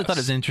 I also thought it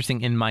was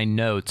interesting. In my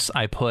notes,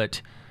 I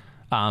put,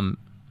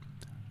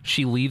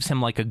 she leaves him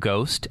like a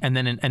ghost, and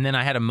then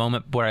I had a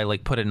moment where I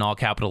like put it in all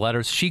capital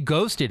letters. She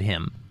ghosted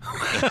him.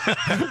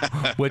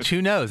 Which,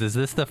 who knows? Is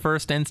this the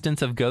first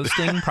instance of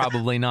ghosting?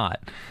 Probably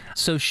not.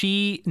 So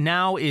she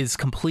now is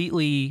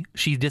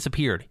she's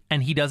disappeared,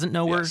 and he doesn't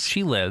know where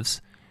she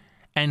lives,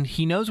 and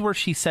he knows where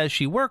she says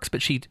she works,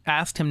 but she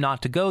asked him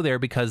not to go there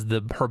because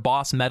her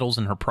boss meddles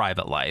in her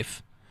private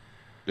life.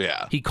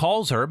 Yeah. He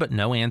calls her, but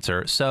no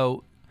answer.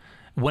 So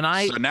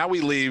now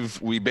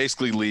we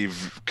basically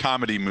leave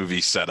comedy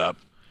movie setup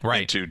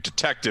into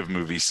detective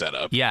movie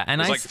setup. Yeah, and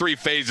there's like three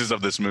phases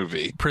of this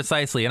movie.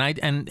 Precisely.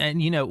 And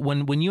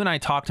when you and I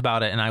talked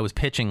about it and I was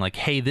pitching like,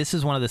 hey, this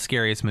is one of the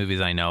scariest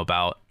movies I know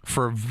about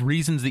for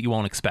reasons that you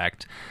won't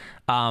expect.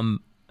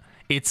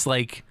 It's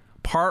like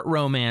part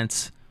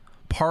romance,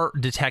 part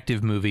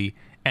detective movie,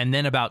 And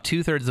then about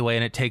 2/3 of the way,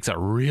 and it takes a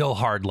real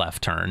hard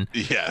left turn.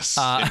 Yes,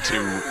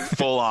 into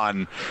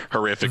full-on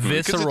horrific,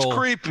 visceral. Because it's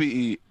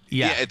creepy.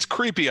 Yeah, it's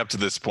creepy up to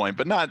this point,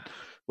 but not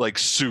like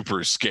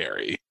super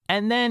scary.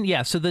 And then,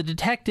 so the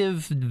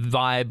detective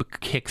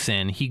vibe kicks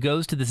in. He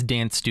goes to this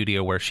dance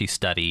studio where she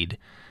studied.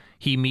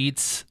 He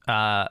meets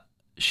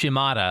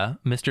Shimada,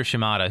 Mr.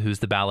 Shimada, who's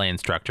the ballet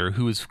instructor,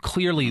 who is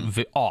clearly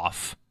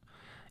off.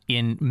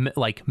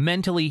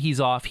 Mentally, he's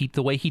off.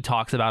 The way he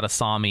talks about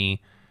Asami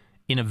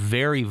in a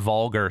very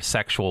vulgar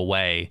sexual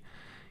way.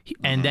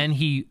 And then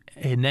he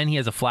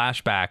has a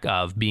flashback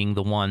of being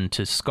the one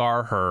to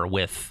scar her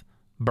with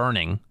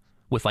burning,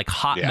 with like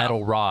hot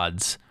metal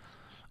rods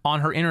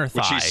on her inner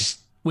thigh.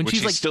 Which he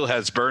still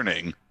has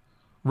burning.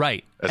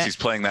 Right. As he's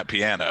playing that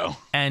piano.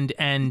 And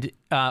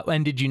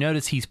did you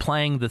notice he's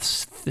playing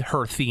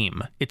her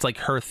theme? It's like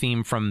her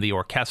theme from the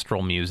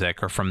orchestral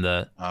music or from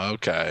the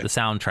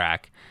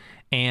soundtrack.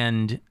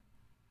 And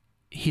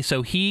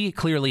he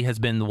clearly has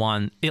been the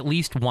one, at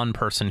least one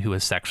person who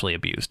has sexually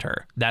abused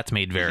her. That's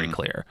made very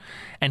clear.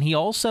 And he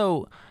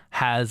also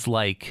has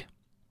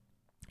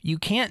you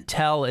can't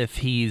tell if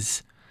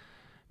he's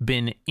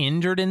been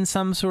injured in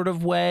some sort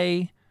of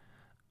way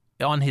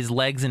on his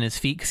legs and his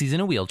feet because he's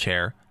in a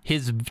wheelchair.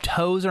 His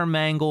toes are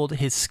mangled.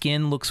 His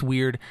skin looks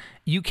weird.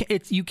 You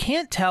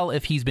can't tell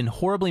if he's been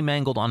horribly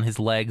mangled on his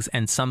legs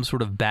and some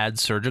sort of bad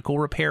surgical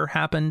repair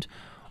happened,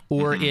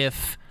 or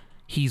if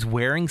he's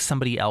wearing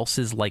somebody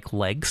else's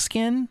leg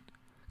skin,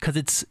 because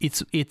it's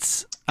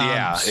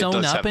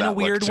sewn up in a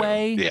weird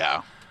way.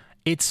 Yeah.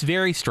 It's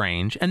very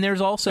strange. And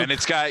there's also... And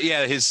it's got,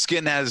 his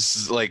skin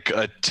has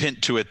a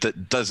tint to it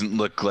that doesn't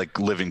look like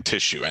living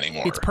tissue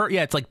anymore.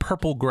 It's like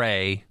purple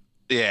gray.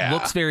 Yeah.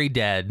 Looks very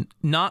dead.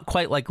 Not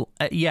quite like...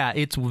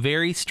 it's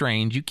very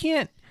strange.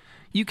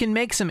 You can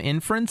make some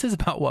inferences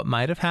about what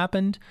might have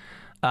happened.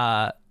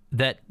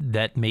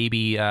 That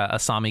maybe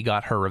Asami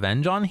got her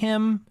revenge on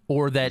him,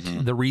 or that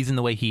the reason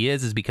the way he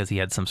is because he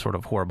had some sort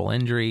of horrible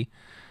injury.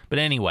 But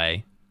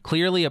anyway,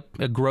 clearly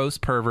a gross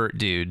pervert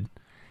dude,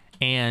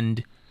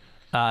 and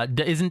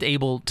isn't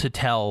able to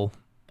tell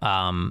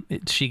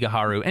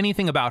Shigeharu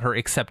anything about her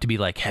except to be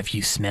like, have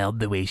you smelled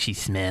the way she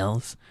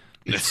smells?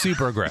 It's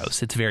super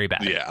gross. It's very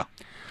bad. Yeah.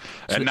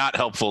 And not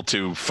helpful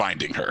to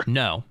finding her.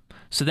 No.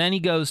 So then he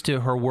goes to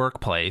her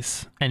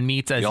workplace and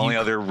meets the only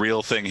other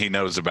real thing he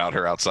knows about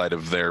her outside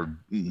of their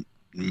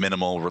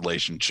minimal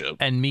relationship.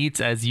 And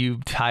meets, as you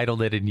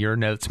titled it in your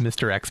notes,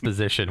 Mr.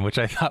 Exposition, which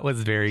I thought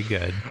was very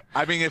good.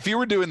 I mean, if you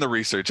were doing the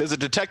research as a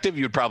detective,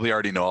 you'd probably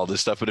already know all this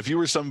stuff. But if you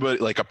were somebody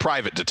like a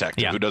private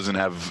detective who doesn't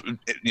have,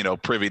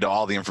 privy to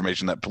all the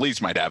information that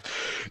police might have,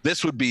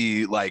 this would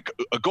be like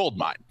a gold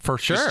mine. For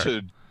sure. Just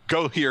to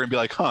go here and be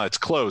like, it's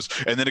closed.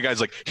 And then a guy's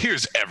like,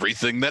 here's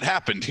everything that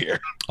happened here.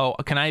 Oh,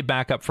 can I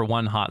back up for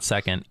one hot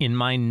second? In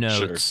my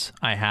notes,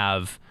 I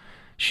have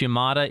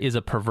Shimada is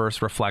a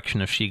perverse reflection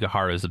of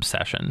Shigeharu's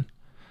obsession.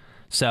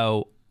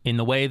 So in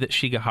the way that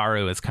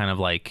Shigeharu is kind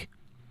of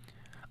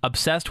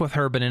obsessed with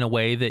her, but in a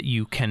way that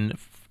you can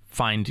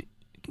find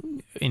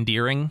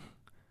endearing,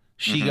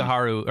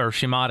 Shigeharu or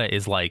Shimada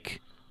is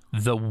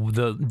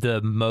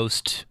the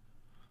most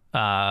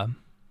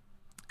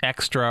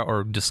extra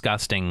or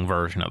disgusting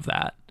version of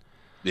that.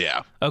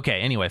 Yeah. Okay,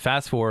 anyway,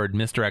 fast forward,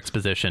 Mr.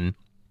 Exposition.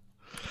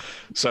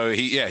 So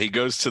he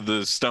goes to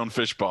the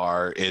Stonefish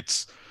bar.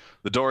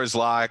 The door is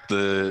locked.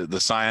 The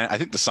sign, I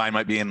think the sign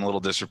might be in a little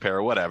disrepair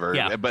or whatever.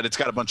 Yeah. But it's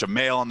got a bunch of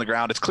mail on the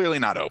ground. It's clearly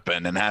not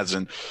open and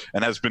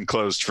has been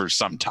closed for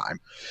some time.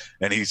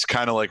 And he's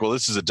kind of like, well,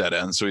 this is a dead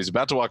end. So he's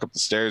about to walk up the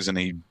stairs and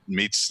he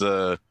meets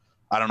I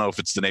don't know if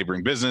it's the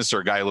neighboring business or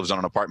a guy who lives on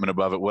an apartment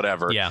above it,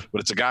 whatever. Yeah. But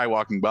it's a guy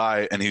walking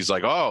by and he's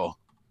like, oh,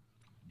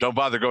 don't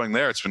bother going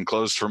there. It's been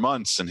closed for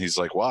months. And he's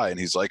like, why? And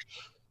he's like,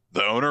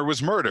 the owner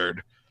was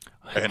murdered.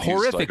 And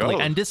horrifically,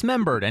 and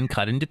dismembered and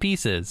cut into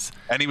pieces.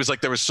 And he was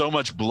like, there was so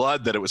much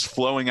blood that it was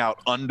flowing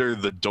out under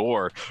the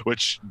door,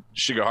 which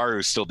Shigeharu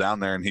is still down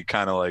there. And he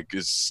kind of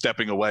is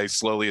stepping away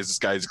slowly as this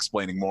guy is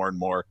explaining more and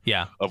more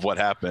of what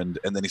happened.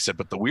 And then he said,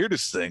 but the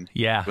weirdest thing,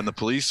 when the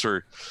police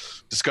were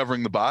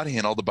discovering the body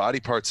and all the body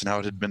parts and how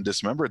it had been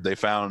dismembered, they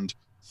found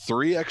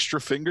 3 extra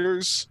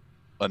fingers,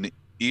 an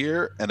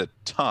ear, and a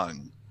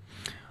tongue.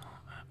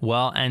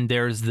 Well, and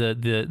there's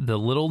the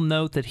little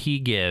note that he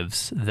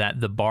gives that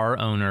the bar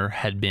owner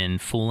had been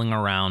fooling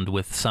around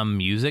with some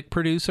music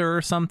producer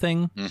or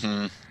something.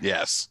 Mm-hmm.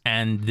 Yes.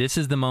 And this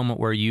is the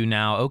moment where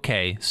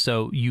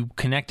so you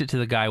connect it to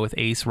the guy with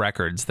Ace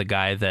Records, the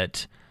guy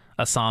that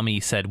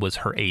Asami said was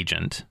her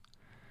agent.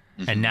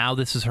 Mm-hmm. And now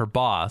this is her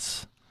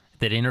boss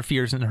that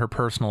interferes in her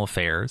personal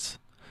affairs.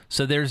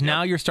 So there's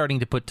now you're starting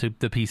to put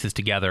the pieces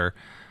together.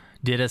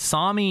 Did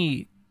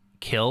Asami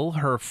kill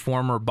her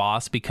former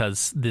boss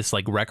because this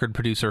record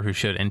producer who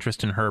showed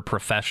interest in her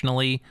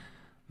professionally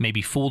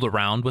maybe fooled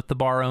around with the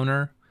bar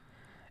owner?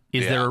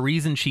 Is there a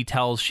reason she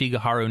tells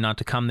Shigeharu not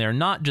to come there,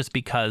 not just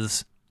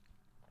because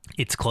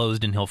it's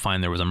closed and he'll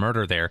find there was a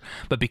murder there,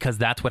 but because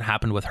that's what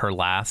happened with her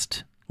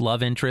last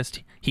love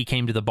interest? He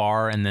came to the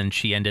bar and then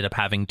she ended up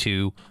having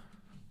to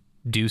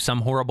do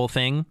some horrible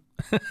thing.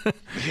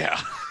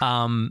 Yeah.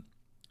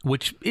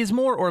 which is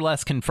more or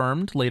less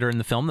confirmed later in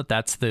the film that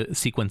that's the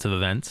sequence of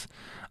events.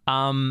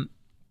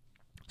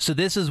 So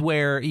this is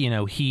where, you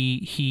know,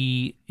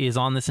 he is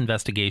on this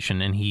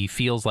investigation and he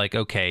feels like,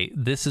 okay,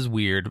 this is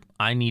weird.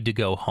 I need to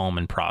go home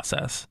and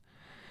process.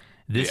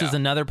 This is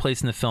another place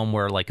in the film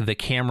where, like, the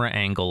camera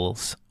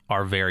angles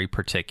are very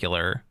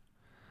particular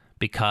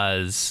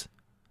because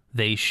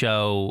they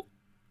show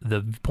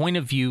the point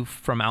of view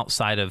from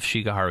outside of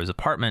Shigeharu's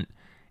apartment,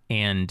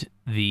 and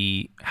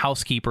the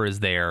housekeeper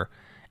is there,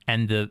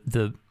 and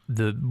the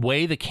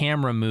way the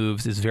camera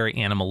moves is very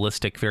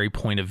animalistic, very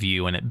point of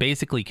view, and it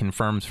basically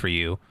confirms for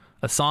you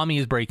Asami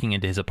is breaking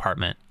into his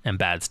apartment and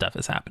bad stuff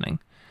is happening.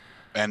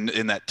 And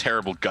in that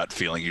terrible gut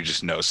feeling, you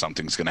just know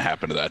something's going to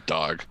happen to that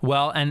dog.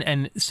 Well,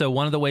 and so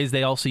one of the ways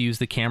they also use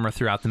the camera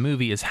throughout the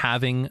movie is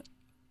having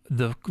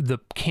the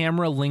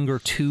camera linger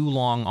too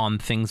long on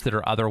things that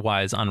are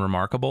otherwise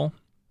unremarkable,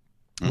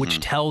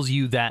 which tells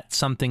you that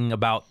something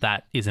about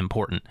that is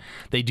important.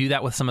 They do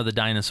that with some of the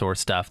dinosaur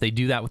stuff. They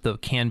do that with the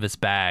canvas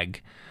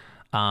bag.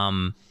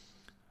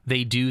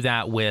 They do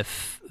that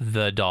with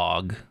the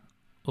dog.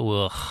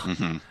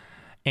 Ugh.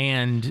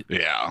 And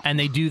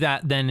they do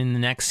that then in the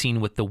next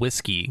scene with the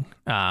whiskey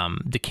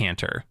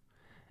decanter.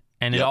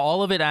 And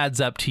all of it adds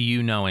up to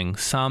you knowing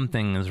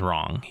something is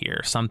wrong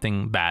here.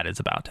 Something bad is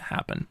about to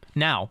happen.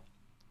 Now,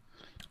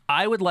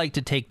 I would like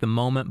to take the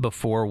moment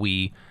before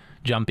we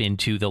jump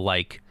into the,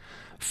 like,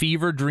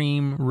 fever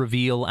dream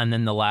reveal and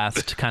then the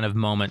last kind of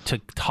moment to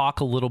talk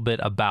a little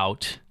bit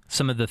about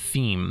some of the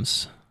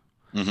themes.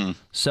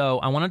 So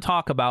I want to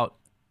talk about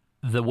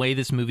the way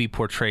this movie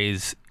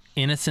portrays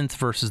innocence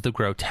versus the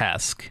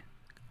grotesque.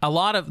 A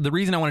lot of the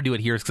reason I want to do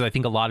it here is because I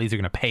think a lot of these are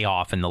going to pay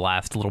off in the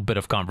last little bit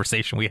of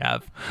conversation we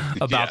have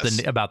about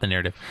the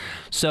narrative.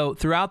 So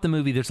throughout the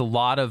movie, there's a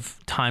lot of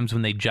times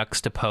when they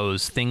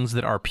juxtapose things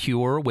that are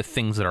pure with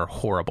things that are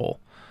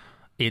horrible.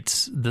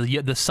 It's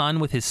the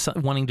son with his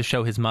son wanting to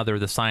show his mother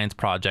the science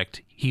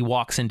project. He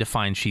walks in to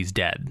find she's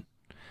dead.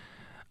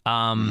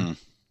 The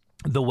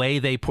way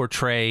they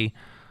portray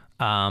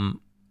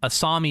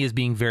Asami as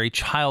being very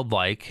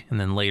childlike, and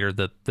then later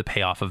the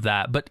payoff of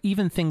that. But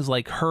even things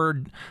like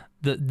her,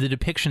 the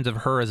depictions of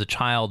her as a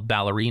child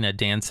ballerina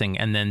dancing,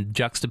 and then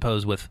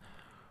juxtaposed with,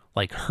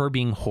 like, her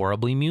being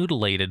horribly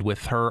mutilated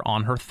with her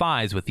on her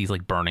thighs with these,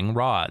 like, burning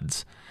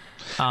rods.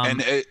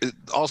 And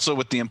also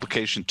with the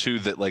implication too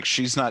that, like,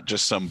 she's not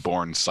just some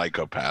born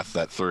psychopath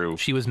that through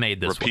she was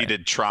made this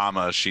repeated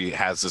trauma she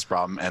has this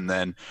problem, and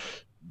then,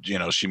 you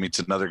know, she meets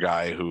another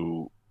guy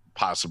who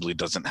possibly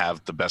doesn't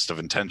have the best of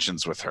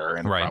intentions with her,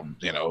 and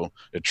you know,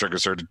 it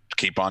triggers her to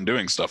keep on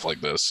doing stuff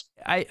like this.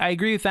 I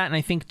agree with that, and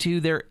I think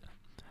too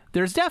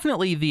there's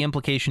definitely the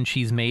implication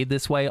she's made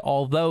this way,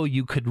 although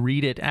you could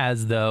read it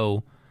as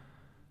though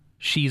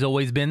she's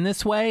always been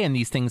this way and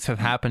these things have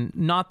happened.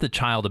 Not the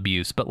child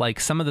abuse, but, like,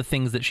 some of the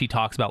things that she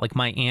talks about, like,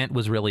 my aunt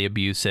was really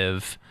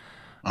abusive.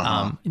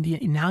 Now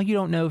you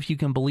don't know if you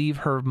can believe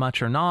her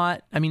much or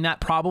not. I mean,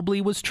 that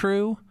probably was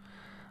true.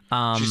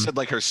 She said,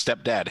 like, her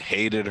stepdad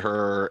hated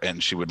her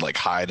and she would, like,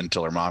 hide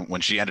until her mom, when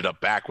she ended up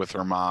back with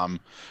her mom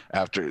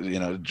after, you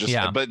know,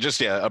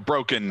 a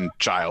broken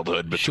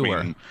childhood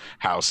between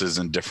houses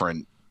and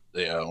different,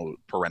 you know,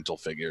 parental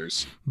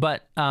figures.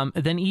 But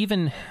then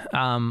even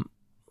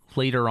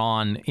later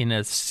on in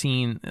a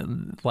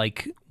scene,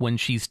 like when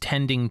she's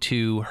tending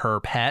to her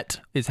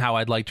pet is how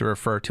I'd like to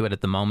refer to it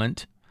at the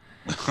moment,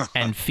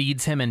 and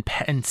feeds him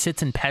and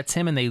sits and pets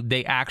him, and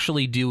they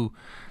actually do.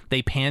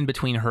 They pan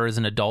between her as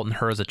an adult and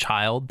her as a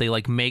child. They,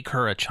 like, make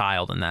her a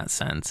child in that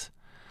sense.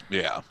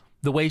 Yeah.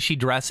 The way she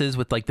dresses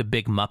with, like, the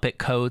big Muppet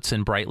coats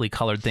and brightly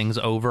colored things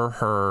over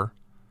her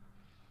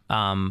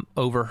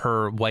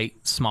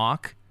white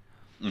smock.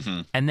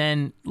 And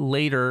then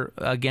later,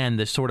 again,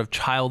 the sort of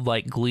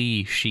childlike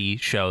glee she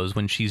shows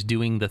when she's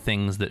doing the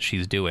things that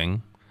she's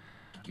doing.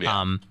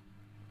 Yeah.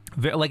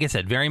 Like I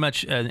said, very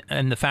much,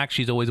 and the fact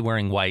she's always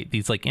wearing white,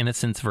 these, like,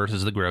 innocence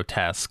versus the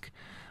grotesque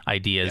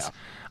ideas. Yeah.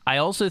 I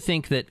also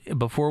think that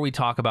before we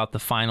talk about the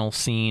final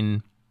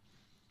scene,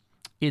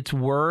 it's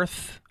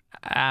worth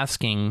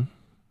asking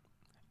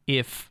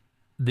if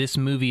this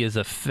movie is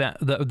the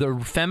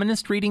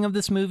feminist reading of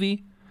this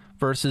movie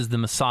versus the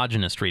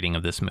misogynist reading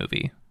of this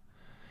movie.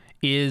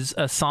 Is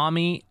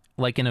Asami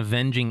like an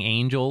avenging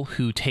angel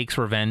who takes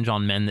revenge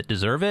on men that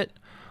deserve it?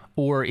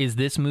 Or is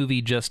this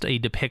movie just a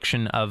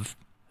depiction of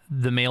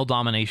the male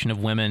domination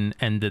of women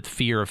and the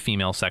fear of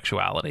female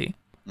sexuality?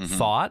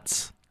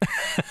 Thoughts?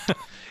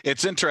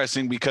 It's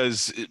interesting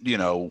because, you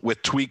know,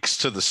 with tweaks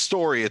to the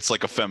story, it's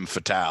like a femme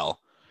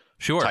fatale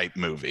type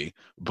movie.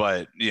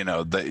 But, you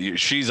know,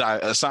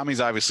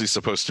 Asami's obviously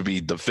supposed to be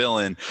the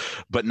villain,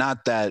 but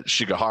not that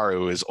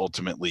Shigeharu is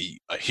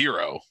ultimately a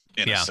hero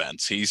in a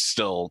sense. He's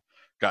still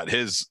got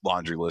his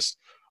laundry list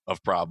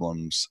of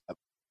problems.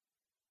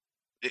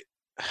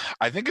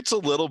 I think it's a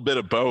little bit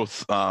of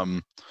both.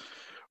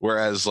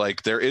 Whereas,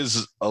 like, there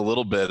is a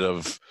little bit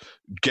of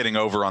getting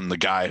over on the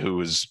guy who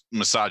is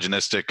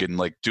misogynistic and,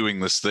 like, doing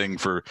this thing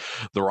for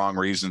the wrong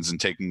reasons and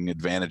taking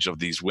advantage of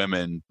these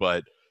women.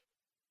 But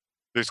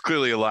there's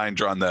clearly a line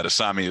drawn that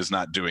Asami is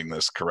not doing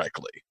this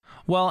correctly.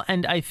 Well,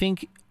 and I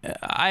think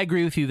I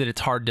agree with you that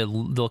it's hard to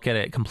look at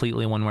it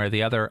completely one way or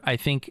the other. I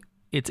think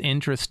it's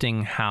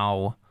interesting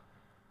how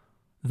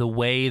the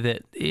way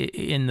that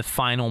in the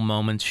final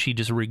moments she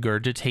just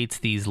regurgitates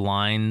these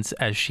lines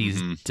as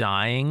she's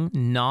dying,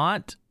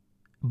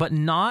 but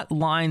not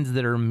lines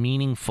that are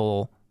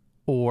meaningful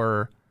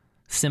or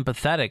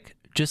sympathetic,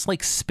 just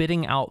like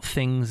spitting out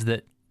things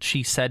that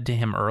she said to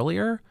him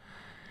earlier.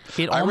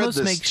 I read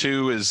this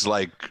too as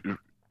like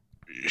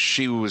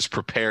she was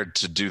prepared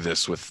to do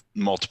this with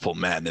multiple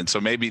men, and so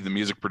maybe the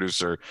music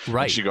producer and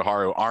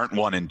Shigeharu aren't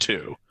 1 and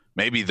 2.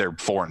 Maybe they're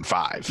 4 and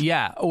 5.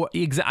 Yeah,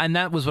 and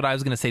that was what I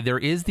was going to say. There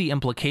is the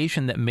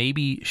implication that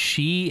maybe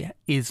she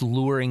is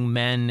luring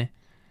men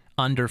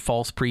under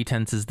false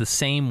pretenses the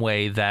same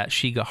way that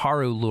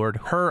Shigeharu lured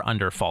her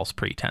under false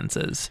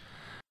pretenses.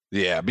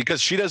 Yeah, because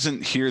she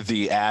doesn't hear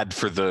the ad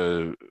for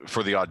the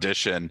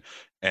audition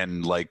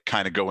and like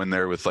kind of go in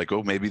there with like,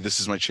 oh, maybe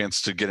this is my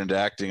chance to get into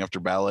acting after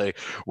ballet,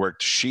 where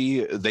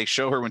they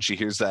show her when she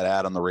hears that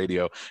ad on the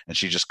radio and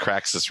she just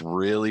cracks this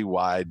really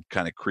wide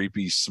kind of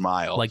creepy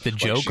smile. Like the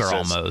Joker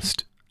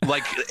almost.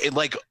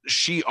 Like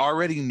she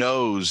already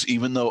knows,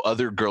 even though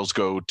other girls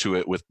go to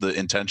it with the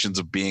intentions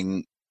of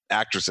being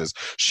actresses,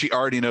 she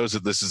already knows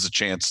that this is a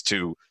chance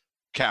to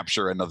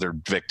capture another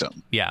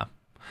victim. Yeah.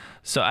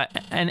 So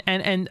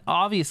and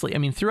obviously, I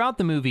mean, throughout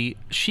the movie,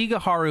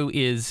 Shigeharu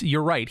is,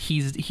 you're right,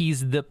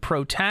 he's the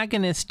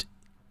protagonist,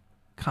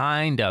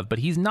 kind of, but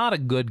he's not a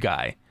good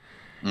guy.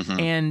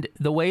 And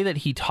the way that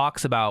he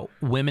talks about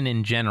women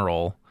in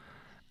general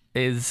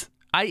is,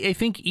 I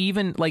think,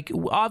 even like,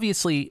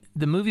 obviously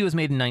the movie was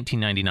made in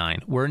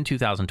 1999. We're in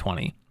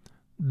 2020.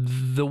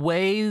 The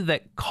way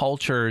that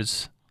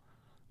cultures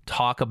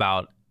talk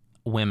about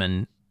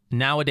women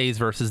nowadays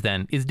versus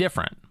then is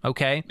different.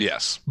 Okay.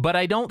 Yes. But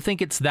I don't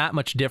think it's that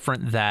much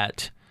different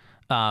that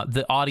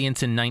the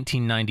audience in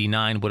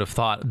 1999 would have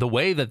thought the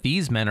way that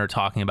these men are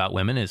talking about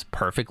women is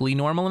perfectly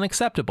normal and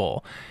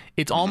acceptable.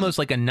 It's almost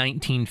like a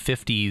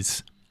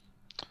 1950s,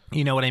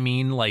 you know what I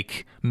mean?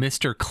 Like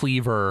Mr.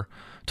 Cleaver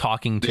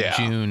talking to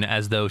June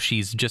as though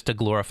she's just a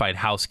glorified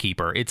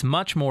housekeeper. It's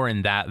much more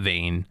in that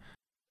vein.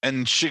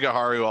 And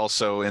Shigeharu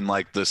also in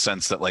like the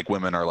sense that like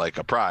women are like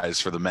a prize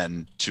for the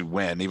men to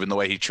win. Even the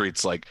way he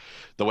treats, like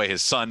the way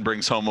his son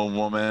brings home a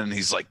woman,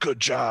 he's like, good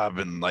job.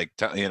 And like,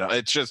 you know,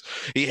 it's just,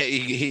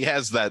 he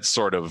has that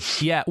sort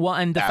of well,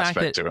 and the fact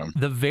that to him.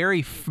 The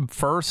very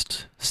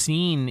first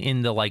scene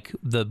in the like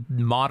the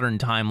modern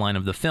timeline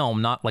of the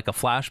film, not like a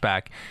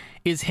flashback,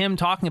 is him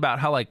talking about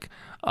how like,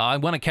 I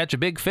want to catch a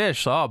big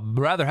fish. So I'd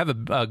rather have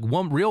a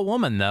real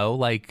woman though.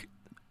 Like,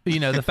 you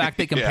know, the fact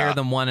they compare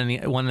them one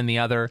and the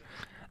other.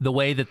 The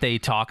way that they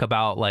talk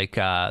about, like,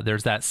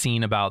 there's that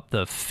scene about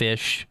the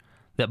fish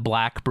that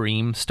black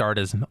bream start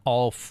as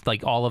all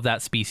of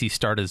that species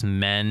start as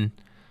men,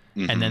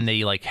 and then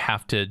they like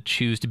have to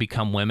choose to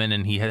become women.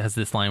 And he has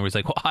this line where he's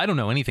like, "Well, I don't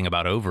know anything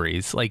about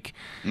ovaries." Like,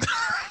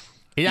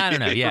 I don't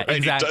know. Yeah, right,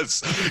 exactly.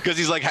 Because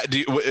he's like,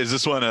 is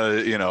this one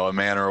a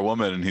man or a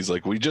woman? And he's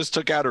like, we just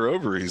took out her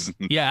ovaries.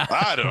 Yeah,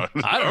 I don't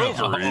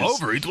know.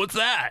 Ovaries. What's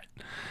that?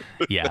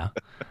 Yeah.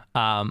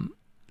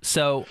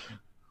 So.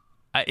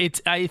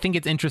 I think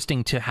it's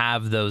interesting to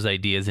have those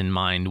ideas in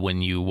mind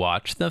when you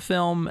watch the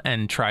film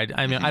and try.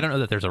 I mean, I don't know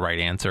that there's a right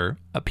answer.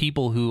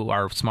 People who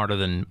are smarter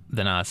than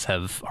us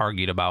have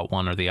argued about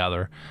one or the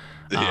other.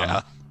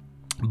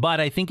 But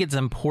I think it's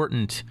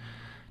important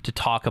to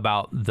talk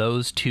about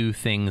those two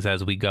things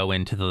as we go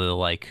into the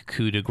like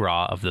coup de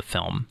grace of the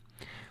film.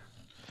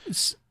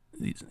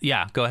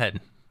 Yeah, go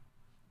ahead.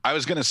 I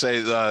was going to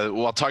say,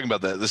 while talking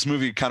about that, this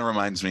movie kind of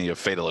reminds me of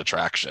Fatal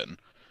Attraction.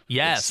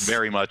 Yes. It's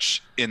very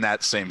much in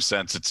that same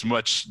sense.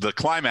 The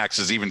climax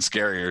is even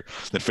scarier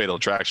than Fatal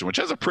Attraction, which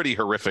has a pretty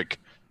horrific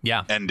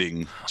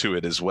ending to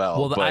it as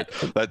well.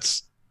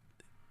 But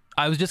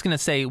I was just going to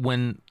say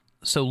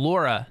so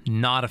Laura,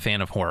 not a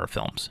fan of horror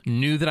films,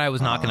 knew that I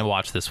was not going to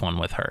watch this one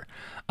with her.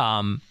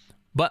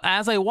 But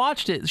as I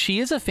watched it, she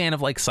is a fan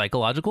of like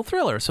psychological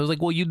thrillers. So I was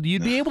like, well, you'd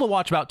be able to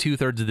watch about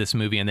 2/3 of this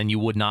movie and then you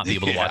would not be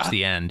able to watch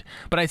the end.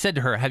 But I said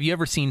to her, have you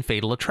ever seen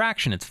Fatal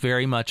Attraction? It's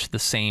very much the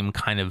same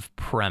kind of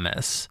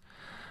premise.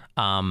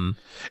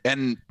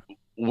 And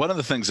one of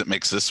the things that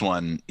makes this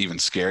one even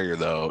scarier,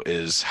 though,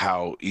 is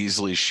how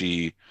easily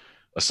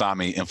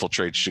Asami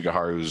infiltrates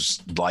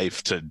Shigeharu's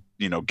life to,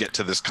 get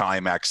to this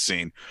climax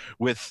scene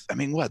with,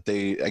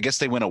 I guess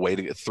they went away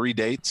to get 3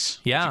 dates.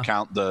 Yeah. If you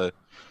count the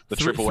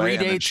triple A, and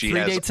then she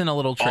has dates and a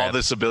little trip. All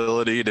this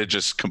ability to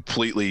just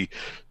completely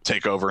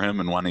take over him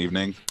in one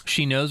evening.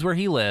 She knows where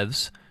he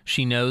lives.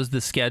 She knows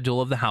the schedule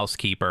of the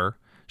housekeeper.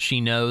 She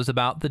knows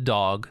about the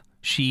dog.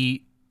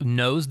 She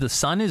knows the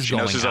sun is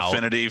going out. She knows his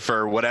affinity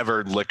for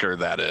whatever liquor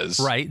that is.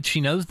 Right.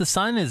 She knows the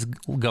sun is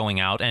going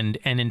out. And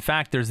in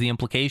fact, there's the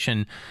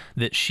implication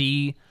that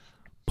she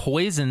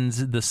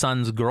poisons the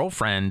son's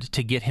girlfriend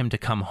to get him to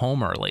come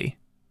home early.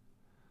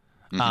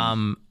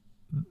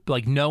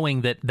 Like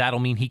knowing that that'll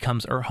mean he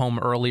comes home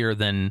earlier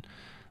than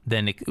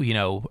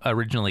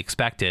originally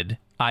expected,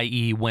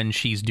 i.e. when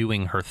she's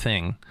doing her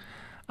thing.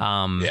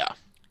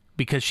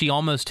 Because she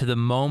almost to the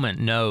moment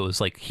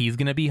knows, like, he's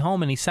going to be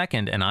home any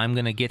second and I'm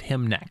going to get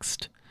him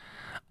next.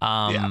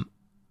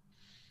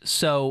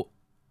 So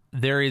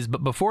there is,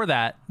 but before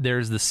that,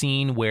 there's the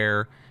scene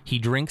where he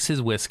drinks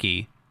his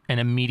whiskey and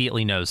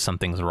immediately knows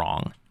something's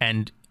wrong.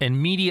 And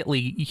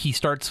immediately he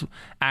starts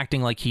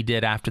acting like he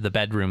did after the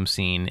bedroom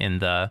scene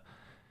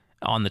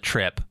on the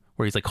trip,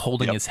 where he's like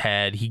holding his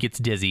head. He gets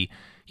dizzy.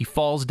 He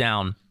falls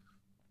down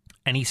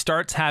and he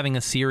starts having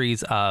a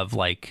series of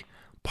like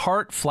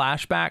part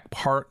flashback,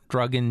 part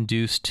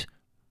drug-induced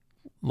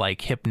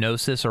like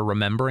hypnosis or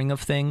remembering of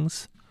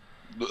things.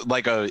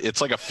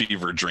 It's like a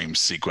fever dream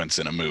sequence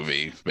in a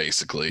movie,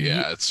 basically.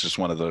 Yeah, it's just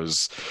one of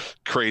those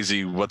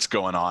crazy what's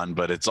going on,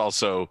 but it's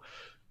also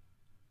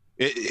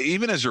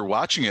even as you're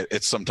watching it,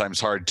 it's sometimes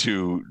hard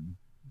to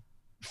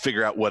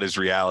figure out what is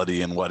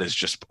reality and what is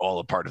just all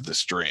a part of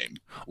this dream.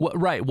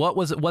 Right.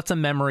 What's a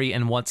memory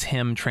and what's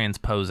him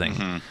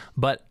transposing?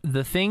 But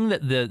the thing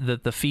that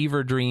the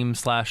fever dream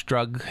 /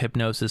 drug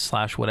hypnosis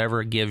 /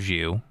 whatever it gives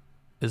you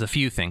is a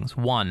few things.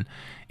 One,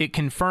 it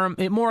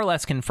more or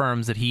less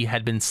confirms that he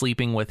had been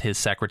sleeping with his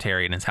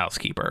secretary and his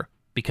housekeeper,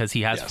 because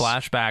he has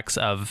flashbacks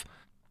of,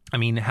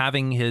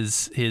 having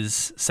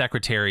his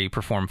secretary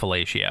perform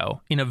fellatio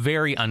in a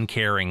very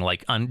uncaring,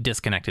 like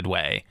disconnected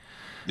way.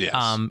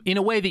 Yes. In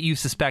a way that you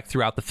suspect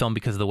throughout the film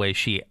because of the way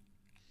she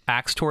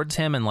acts towards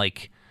him, and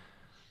like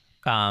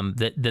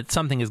that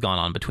something has gone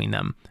on between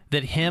them.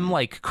 That him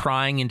like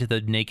crying into the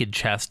naked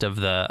chest of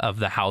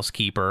the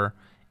housekeeper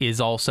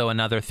is also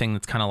another thing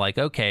that's kind of like,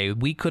 okay,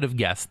 we could have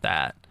guessed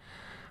that.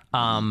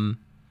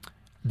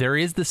 There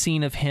is the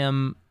scene of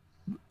him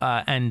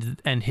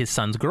and his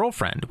son's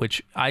girlfriend,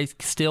 which I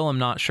still am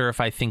not sure if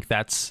I think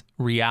that's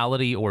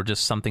reality or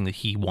just something that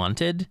he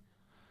wanted,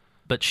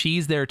 but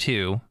she's there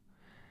too.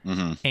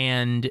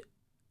 And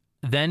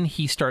then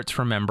he starts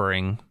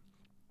remembering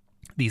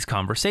these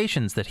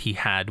conversations that he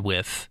had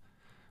with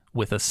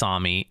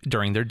Asami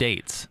during their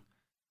dates,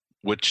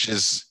 which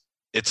is,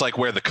 it's like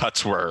where the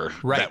cuts were,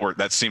 right,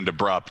 that seemed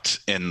abrupt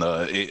in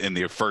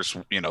the first,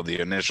 the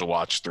initial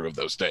watch through of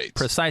those dates.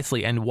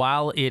 Precisely. And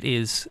while it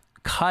is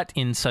cut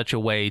in such a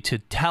way to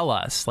tell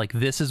us like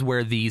this is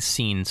where these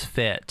scenes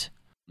fit,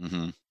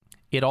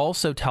 it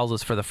also tells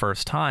us for the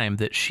first time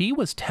that she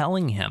was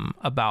telling him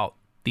about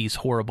these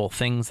horrible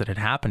things that had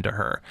happened to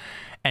her,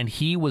 and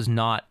it was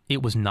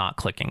not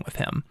clicking with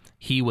him.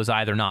 He was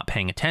either not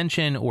paying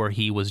attention, or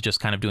he was just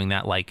kind of doing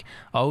that like,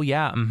 oh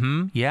yeah,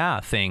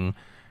 yeah thing,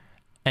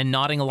 and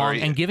nodding along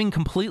and giving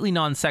completely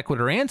non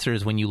sequitur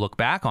answers when you look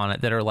back on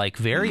it that are like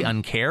very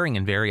uncaring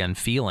and very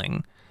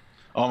unfeeling.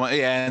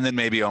 And then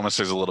maybe almost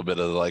there's a little bit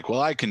of like,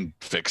 well, I can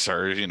fix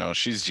her,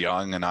 she's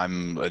young and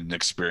I'm an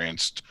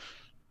experienced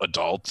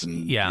adult,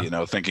 and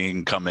thinking he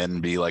can come in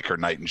and be like her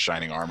knight in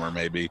shining armor,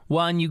 maybe.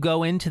 Well, and you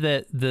go into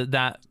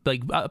that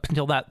like up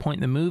until that point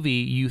in the movie,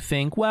 you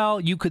think,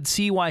 well, you could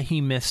see why he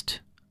missed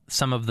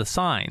some of the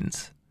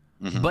signs,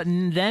 but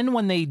then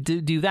when they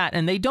do that,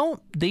 and they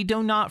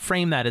do not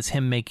frame that as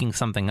him making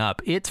something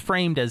up, it's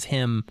framed as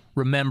him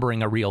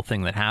remembering a real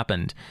thing that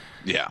happened.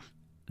 Yeah.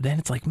 Then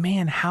it's like,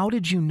 man, how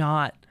didn't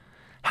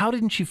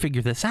you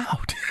figure this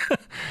out?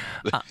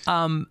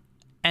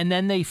 And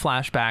then they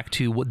flash back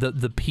to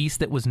the piece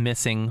that was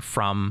missing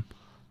from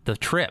the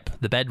trip,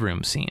 the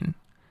bedroom scene.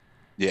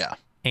 Yeah.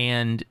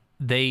 And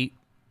they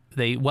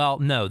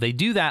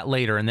do that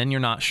later, and then you're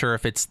not sure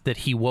if it's that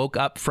he woke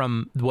up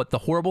from what the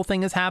horrible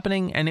thing is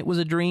happening and it was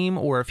a dream,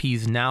 or if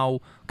he's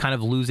now kind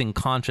of losing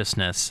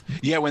consciousness.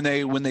 Yeah, when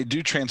they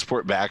do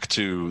transport back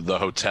to the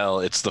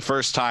hotel, it's the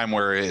first time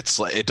where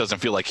it doesn't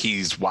feel like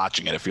he's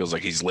watching it. It feels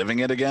like he's living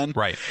it again.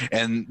 Right.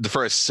 And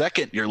for a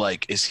second you're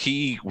like, has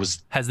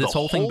this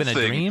whole thing been a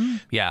dream?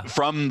 Yeah.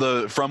 From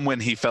when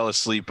he fell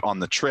asleep on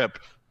the trip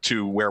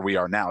to where we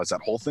are now, has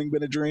that whole thing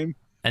been a dream?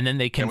 And then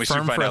they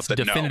confirm for us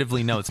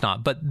definitively, no, it's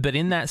not. But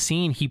in that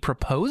scene, he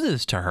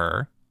proposes to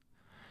her.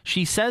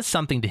 She says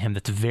something to him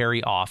that's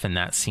very off in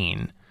that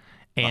scene.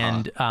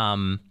 And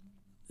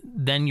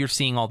then you're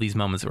seeing all these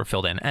moments that were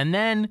filled in. And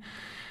then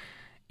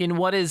in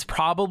what is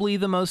probably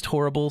the most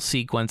horrible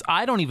sequence,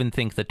 I don't even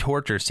think the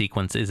torture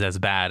sequence is as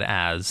bad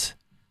as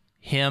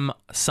him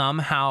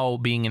somehow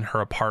being in her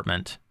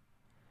apartment,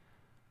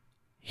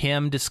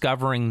 him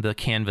discovering the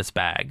canvas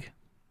bag.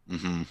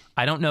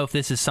 I don't know if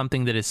this is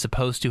something that is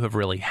supposed to have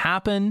really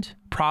happened.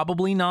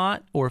 Probably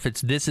not. Or if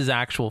this is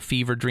actual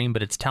fever dream,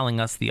 but it's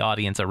telling us, the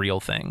audience, a real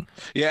thing.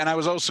 Yeah, and I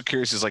was also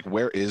curious, is like,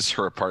 where is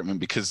her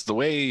apartment? Because the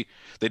way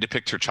they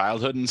depict her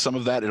childhood and some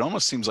of that, it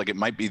almost seems like it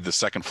might be the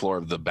second floor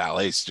of the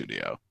ballet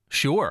studio.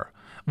 Sure.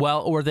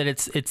 Well, or that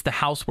it's the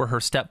house where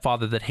her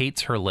stepfather that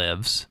hates her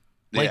lives.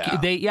 Like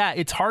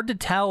it's hard to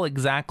tell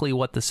exactly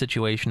what the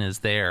situation is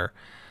there.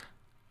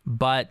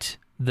 But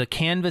the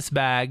canvas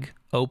bag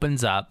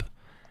opens up,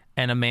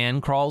 and a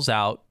man crawls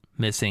out,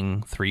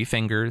 missing 3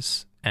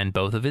 fingers and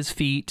both of his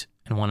feet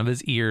and one of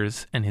his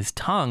ears and his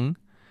tongue.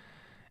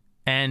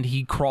 And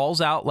he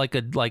crawls out like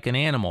an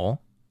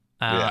animal.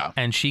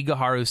 And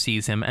Shigeharu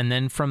sees him. And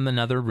then from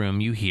another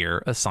room, you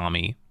hear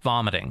Asami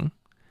vomiting.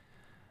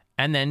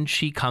 And then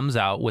she comes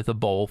out with a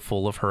bowl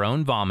full of her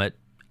own vomit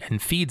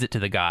and feeds it to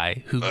the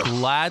guy, who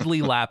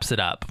gladly laps it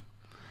up.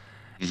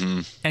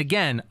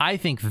 Again, I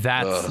think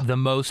that's the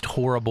most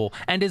horrible,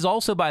 and is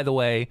also, by the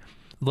way,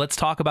 let's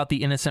talk about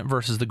the innocent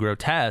versus the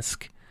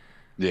grotesque.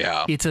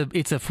 Yeah. It's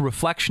a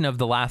reflection of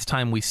the last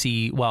time we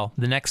see, well,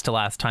 the next to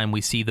last time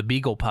we see the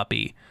beagle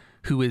puppy,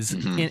 who is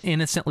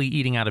innocently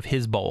eating out of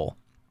his bowl.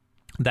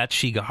 That's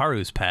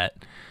Shigeharu's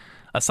pet.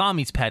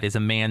 Asami's pet is a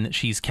man that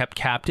she's kept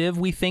captive,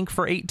 we think,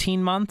 for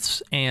 18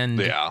 months. And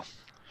yeah.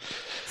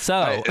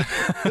 So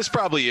this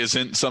probably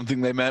isn't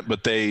something they meant,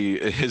 but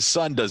his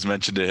son does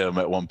mention to him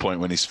at one point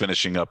when he's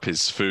finishing up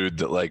his food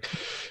that, like,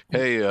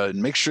 hey,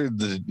 make sure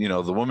the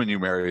woman you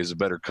marry is a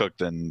better cook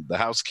than the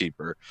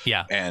housekeeper.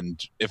 Yeah.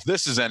 And if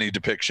this is any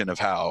depiction of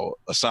how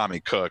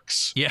Asami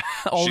cooks, yeah,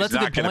 she's that's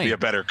not a good going to point. be a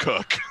better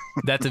cook.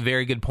 That's a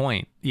very good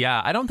point.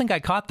 Yeah, I don't think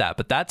I caught that,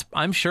 but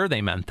I'm sure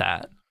they meant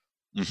that.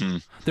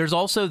 There's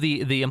also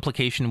the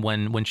implication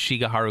when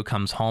Shigeharu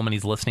comes home and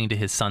he's listening to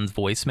his son's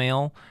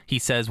voicemail, he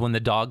says when the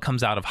dog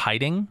comes out of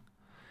hiding.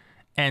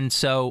 And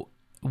so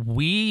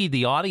we,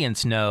 the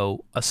audience,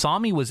 know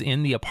Asami was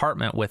in the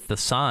apartment with the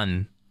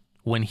son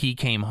when he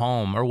came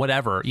home, or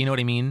whatever. You know what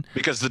I mean?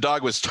 Because the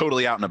dog was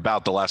totally out and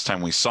about the last time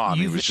we saw him.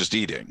 He was just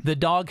eating. The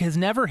dog has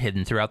never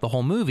hidden throughout the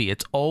whole movie.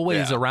 It's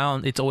always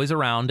around. It's always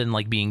around and,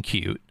 like, being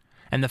cute.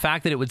 And the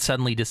fact that it would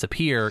suddenly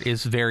disappear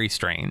is very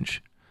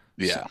strange.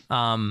 Yeah.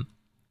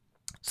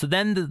 So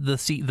then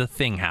the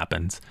thing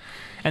happens,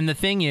 and the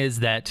thing is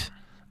that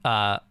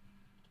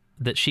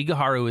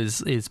Shigeharu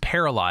is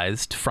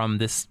paralyzed from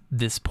this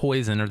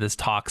poison or this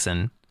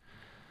toxin.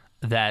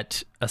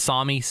 That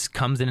Asami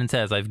comes in and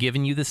says, "I've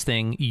given you this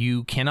thing.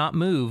 You cannot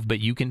move, but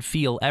you can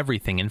feel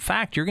everything. In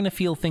fact, you're going to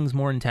feel things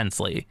more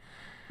intensely,"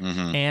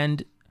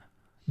 and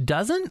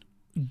doesn't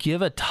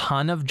give a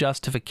ton of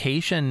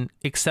justification,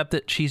 except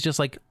that she's just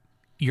like,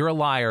 "You're a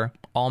liar.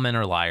 All men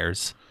are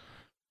liars.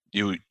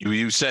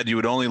 You said you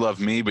would only love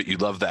me, but you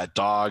love that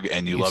dog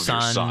and you love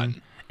your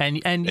son." And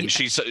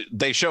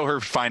they show her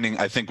finding,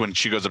 I think, when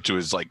she goes up to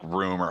his, like,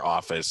 room or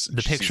office,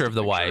 the picture of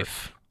the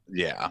wife.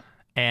 Yeah.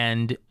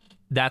 And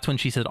that's when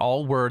she said,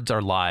 "All words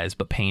are lies,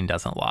 but pain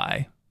doesn't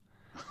lie."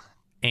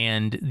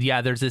 And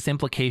yeah, there's this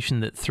implication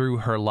that through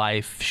her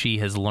life, she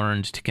has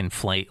learned to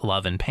conflate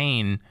love and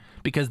pain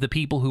because the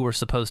people who were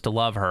supposed to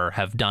love her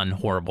have done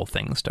horrible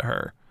things to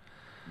her.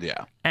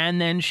 Yeah.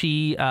 And then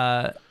she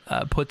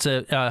puts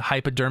a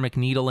hypodermic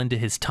needle into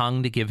his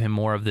tongue to give him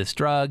more of this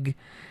drug.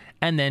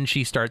 And then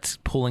she starts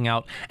pulling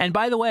out. And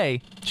by the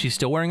way, she's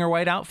still wearing her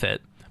white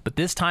outfit. But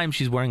this time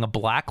she's wearing a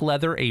black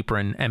leather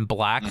apron and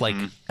black, like,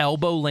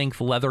 elbow-length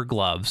leather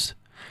gloves.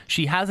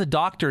 She has a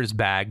doctor's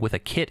bag with a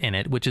kit in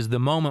it, which is the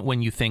moment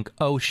when you think,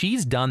 oh,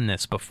 she's done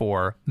this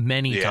before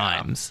many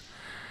times.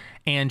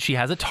 And she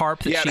has a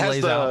tarp that she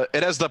lays out.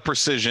 It has the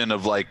precision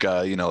of, like,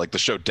 like the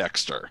show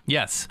Dexter.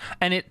 Yes.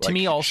 And it, to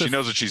me, also, she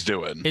knows what she's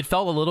doing. It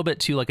felt a little bit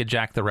too like a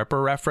Jack the Ripper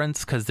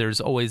reference, because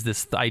there's always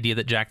this idea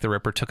that Jack the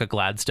Ripper took a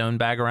Gladstone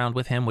bag around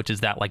with him, which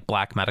is that, like,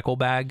 black medical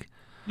bag.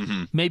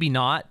 Maybe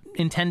not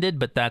intended,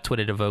 but that's what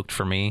it evoked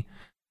for me.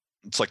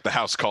 It's like the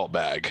house call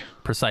bag.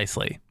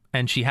 Precisely.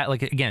 And she had,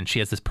 like, again, she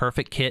has this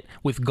perfect kit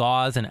with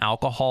gauze and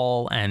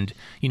alcohol and,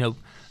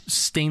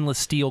 stainless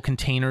steel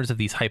containers of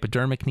these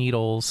hypodermic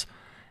needles.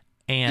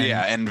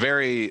 And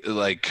very,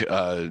 like,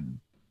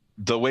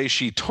 the way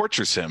she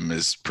tortures him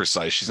is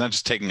precise. She's not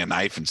just taking a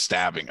knife and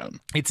stabbing him.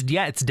 It's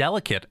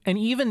delicate. And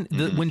even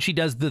when she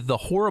does the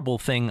horrible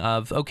thing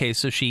of, okay,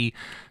 so she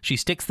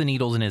sticks the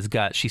needles in his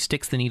gut, she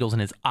sticks the needles in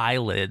his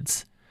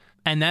eyelids.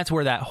 And that's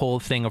where that whole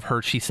thing of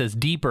her, she says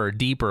deeper,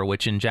 deeper,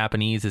 which in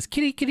Japanese is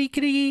kitty, kitty,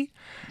 kitty.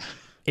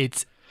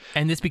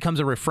 And this becomes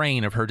a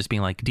refrain of her just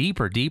being like,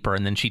 deeper, deeper.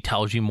 And then she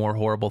tells you more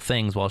horrible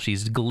things while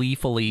she's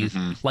gleefully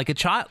like a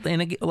child.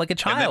 And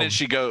then as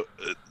she go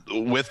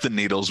with the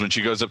needles, when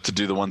she goes up to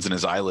do the ones in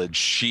his eyelids,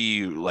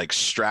 she, like,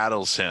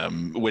 straddles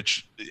him,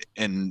 which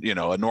in,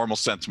 a normal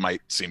sense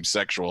might seem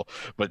sexual,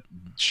 but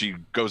she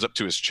goes up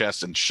to his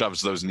chest and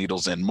shoves those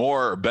needles in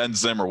more, or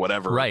bends them, or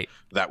whatever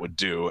that would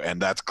do.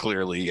 And that's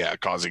clearly,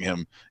 causing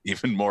him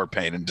even more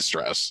pain and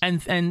distress.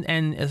 And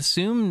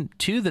assume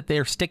too that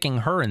they're sticking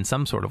her in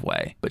some sort of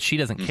way, but she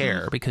doesn't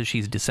care because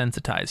she's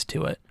desensitized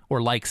to it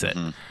or likes it.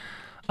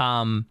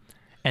 And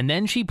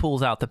then she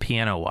pulls out the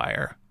piano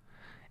wire,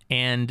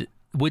 and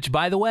which,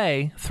 by the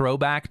way,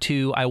 throwback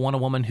to I Want a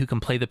Woman Who Can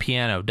Play the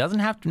Piano. Doesn't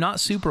have to, not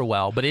super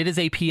well, but it is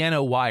a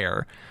piano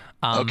wire.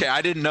 Okay,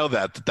 I didn't know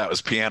that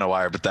was piano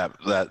wire, but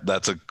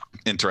that's a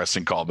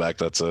interesting callback.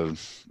 That's a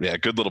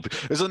good little.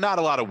 There's not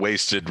a lot of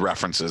wasted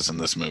references in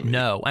this movie.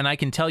 No, and I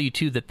can tell you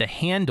too that the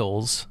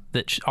handles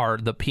that are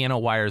the piano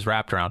wires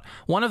wrapped around,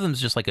 one of them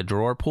is just like a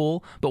drawer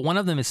pull, but one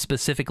of them is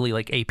specifically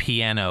like a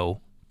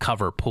piano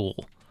cover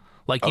pull.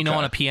 Like, you know,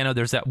 on a piano,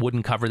 there's that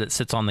wooden cover that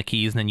sits on the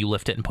keys, and then you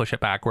lift it and push it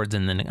backwards,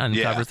 and then it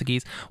uncovers the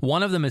keys.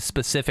 One of them is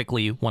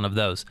specifically one of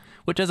those,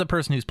 which, as a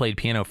person who's played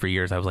piano for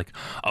years, I was like,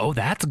 oh,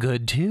 that's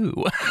good,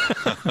 too.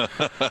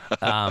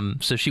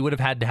 So she would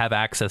have had to have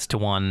access to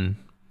one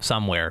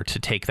somewhere to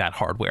take that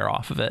hardware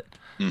off of it.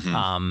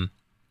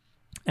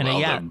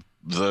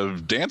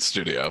 the dance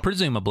studio.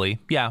 Presumably,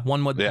 yeah.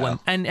 One would,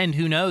 and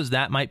who knows?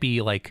 That might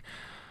be like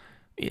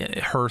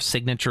her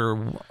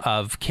signature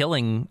of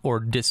killing or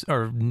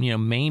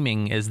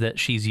maiming is that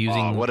she's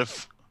using. What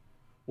if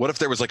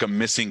there was like a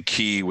missing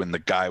key when the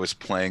guy was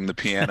playing the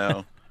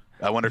piano?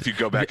 I wonder if you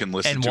go back and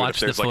listen and to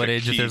watch it, the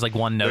footage. If there's like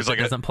one note that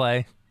doesn't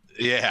play.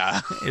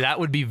 Yeah, that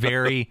would be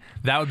very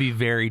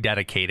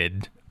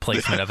dedicated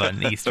placement of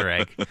an Easter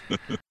egg.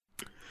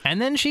 And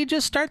then she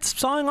just starts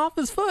sawing off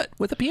his foot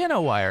with a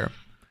piano wire.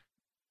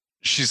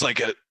 She's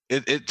like,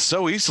 it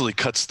so easily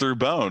cuts through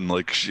bone.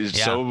 Like,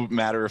 she's so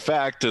matter of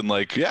fact. And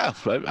like,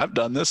 I've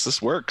done this.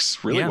 This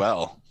works really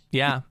well.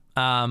 Yeah.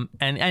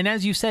 And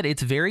as you said,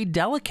 it's very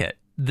delicate.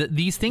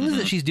 These things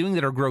that she's doing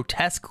that are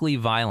grotesquely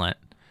violent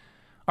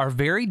are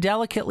very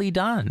delicately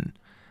done.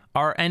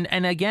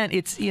 And again,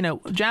 it's,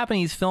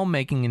 Japanese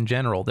filmmaking in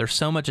general, there's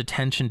so much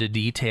attention to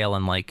detail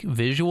and like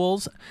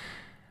visuals.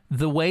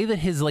 The way that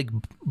his like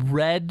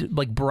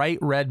bright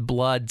red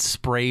blood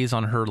sprays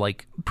on her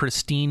like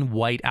pristine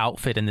white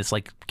outfit in this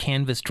like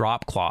canvas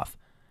drop cloth.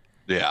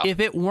 Yeah.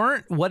 If it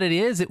weren't what it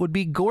is, it would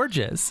be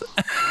gorgeous.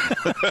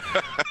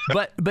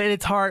 but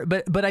it's hard.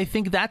 But I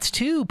think that's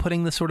too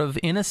putting the sort of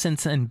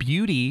innocence and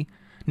beauty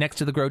next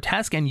to the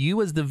grotesque, and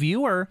you as the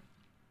viewer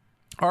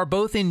are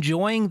both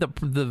enjoying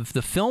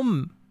the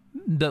film,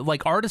 the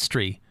like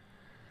artistry,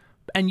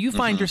 and you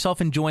find yourself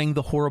enjoying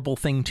the horrible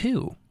thing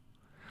too.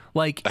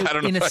 Like, I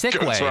don't know in a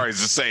sick way. As far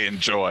as to say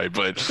enjoy,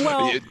 but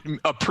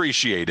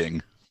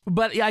appreciating.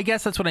 But I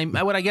guess that's what I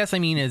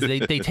mean is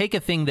they take a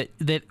thing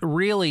that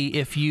really,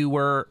 if you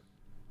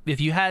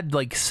had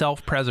like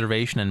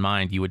self-preservation in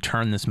mind, you would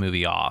turn this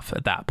movie off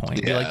at that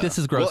point. Be like, this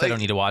is gross. I don't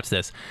need to watch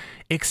this.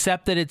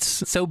 Except that it's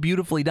so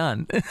beautifully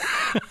done.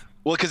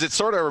 Well, because it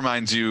sort of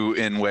reminds you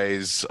in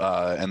ways,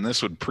 and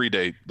this would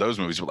predate those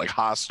movies, but like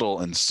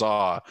Hostel and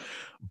Saw.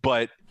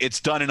 But it's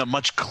done in a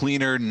much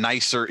cleaner,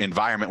 nicer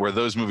environment where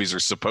those movies are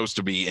supposed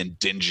to be in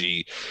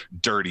dingy,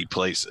 dirty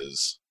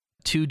places.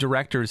 Two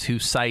directors who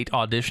cite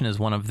Audition as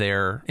one of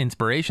their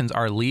inspirations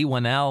are Leigh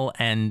Whannell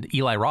and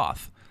Eli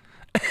Roth.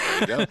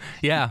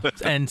 Yeah.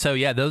 And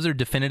so, those are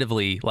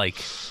definitively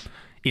like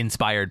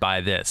inspired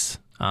by this.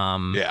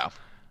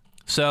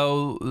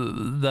 So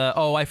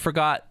I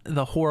forgot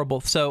the horrible.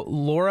 So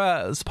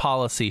Laura's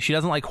policy, she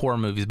doesn't like horror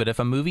movies, but if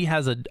a movie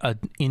has a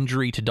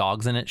injury to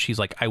dogs in it, she's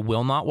like, I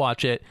will not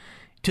watch it,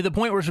 to the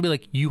point where she'll be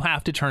like, you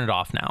have to turn it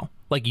off now.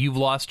 Like, you've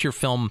lost your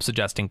film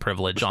suggesting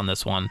privilege on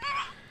this one.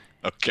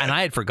 Okay. And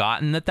I had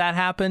forgotten that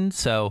happened.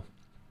 So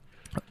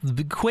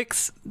the quick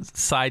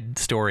side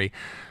story.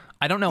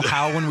 I don't know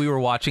how when we were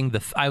watching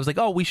I was like,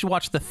 oh, we should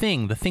watch The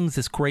Thing. The Thing's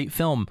this great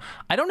film.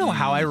 I don't know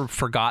how I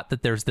forgot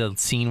that there's the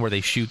scene where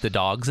they shoot the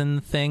dogs in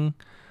The Thing.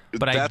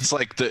 But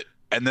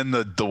and then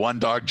the one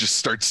dog just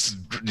starts,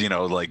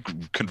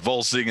 like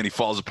convulsing and he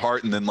falls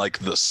apart, and then like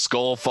the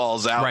skull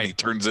falls out and he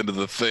turns into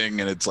the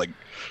Thing, and it's like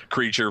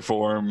creature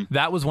form.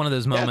 That was one of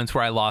those moments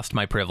where I lost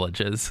my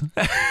privileges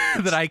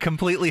that I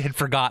completely had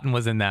forgotten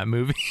was in that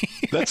movie.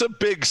 That's a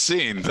big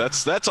scene.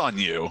 That's on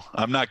you.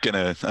 I'm not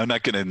gonna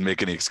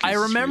make any excuses.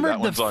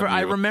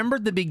 I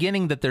remembered the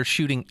beginning that they're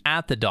shooting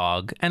at the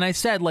dog, and I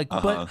said like,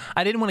 but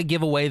I didn't want to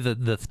give away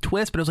the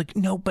twist, but I was like,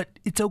 no, but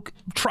it's okay.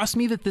 Trust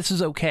me that this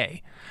is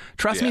okay.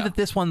 Trust me that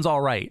this one's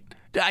all right.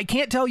 I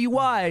can't tell you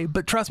why,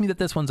 but trust me that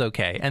this one's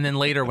okay. And then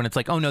later when it's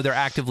like, oh no, they're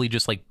actively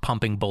just like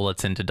pumping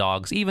bullets into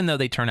dogs, even though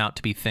they turn out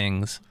to be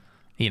things,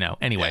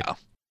 anyway. Yeah.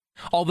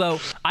 Although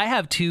I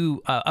have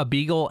two, a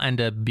beagle and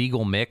a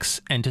beagle mix.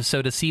 And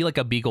to see like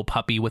a beagle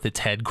puppy with its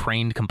head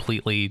craned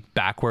completely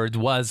backwards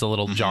was a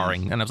little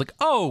jarring. And I was like,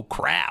 oh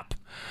crap.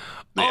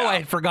 Yeah. Oh, I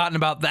had forgotten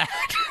about that.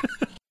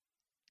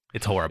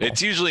 It's horrible.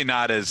 It's usually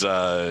not as,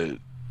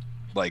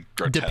 like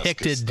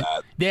depicted,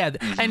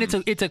 and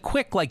it's a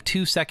quick like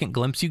 2-second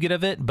glimpse you get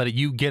of it, but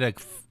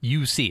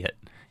you see it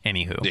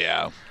anywho.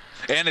 Yeah,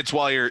 and it's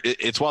while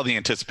the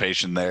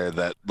anticipation there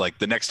that like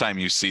the next time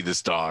you see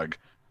this dog,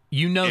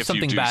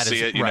 something bad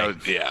is right.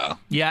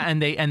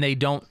 And they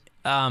don't.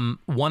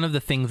 One of the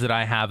things that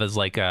I have as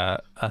like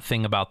a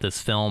thing about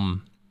this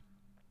film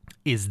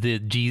is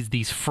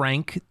these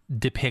frank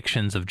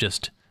depictions of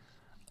just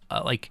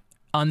like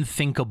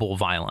unthinkable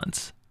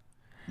violence.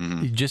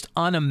 Just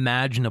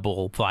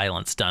unimaginable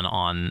violence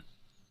done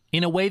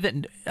in a way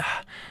that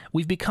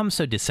we've become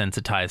so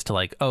desensitized to,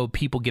 like, oh,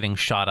 people getting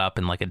shot up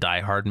in like a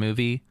Die Hard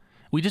movie.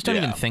 We just don't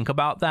even think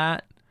about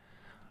that.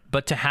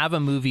 But to have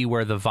a movie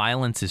where the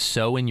violence is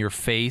so in your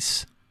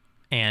face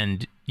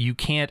and you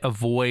can't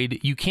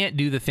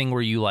do the thing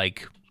where you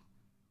like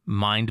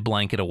mind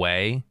blank it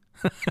away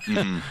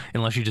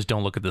unless you just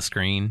don't look at the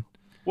screen.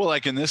 Well,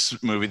 like in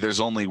this movie, there's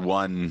only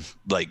one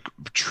like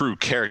true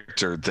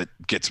character that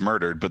gets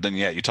murdered. But then,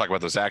 you talk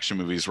about those action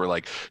movies where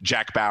like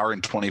Jack Bauer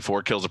in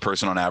 24 kills a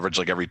person on average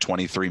like every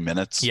 23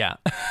 minutes. Yeah.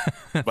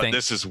 But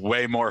this is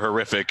way more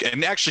horrific.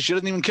 And actually, she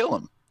doesn't even kill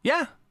him.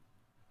 Yeah.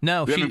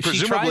 No, she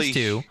tries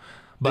to.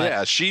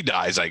 But she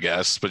dies, I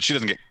guess. But she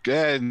doesn't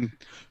get.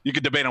 You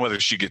could debate on whether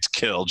she gets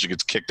killed. She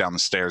gets kicked down the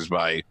stairs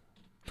by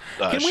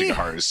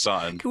Shigeharu's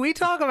son. Can we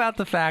talk about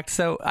the fact?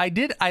 So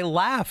I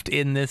laughed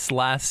in this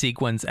last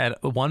sequence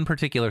at one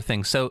particular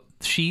thing. So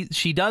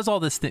she does all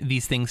these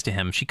things to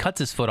him. She cuts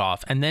his foot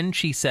off, and then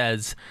she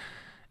says,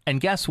 and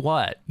guess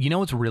what? You know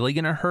what's really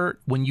going to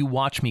hurt? When you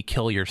watch me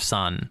kill your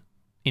son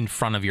in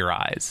front of your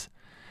eyes.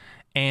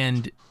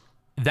 And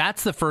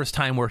that's the first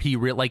time where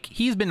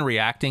he's been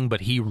reacting,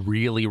 but he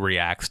really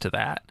reacts to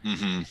that.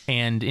 Mm-hmm.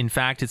 And in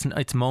fact,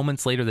 it's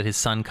moments later that his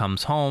son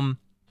comes home.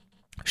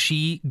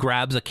 She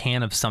grabs a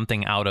can of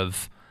something out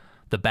of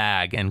the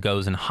bag and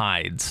goes and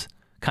hides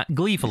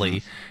gleefully.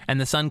 Mm-hmm.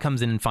 And the son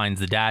comes in and finds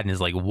the dad and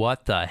is like,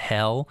 what the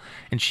hell?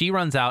 And she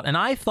runs out. And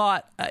I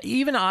thought,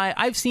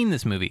 I've seen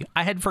this movie.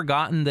 I had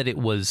forgotten that it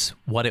was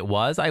what it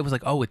was. I was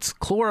like, oh, it's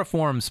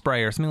chloroform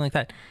spray or something like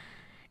that.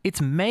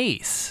 It's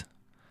mace.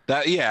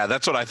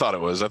 That's what I thought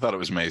it was. I thought it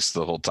was mace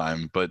the whole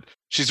time. But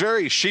she's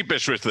very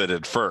sheepish with it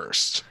at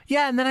first.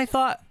 Yeah, and then I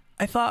thought,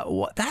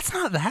 what? That's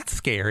not that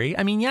scary.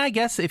 I mean, yeah, I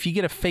guess if you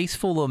get a face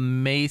full of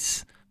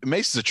mace.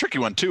 Mace is a tricky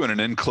one, too. In an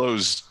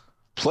enclosed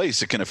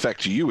place, it can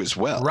affect you as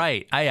well.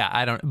 Right.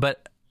 I don't.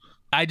 But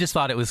I just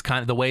thought it was kind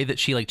of the way that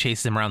she like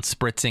chases him around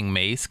spritzing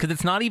mace, because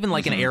it's not even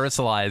like an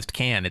aerosolized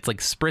can. It's like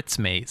spritz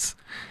mace.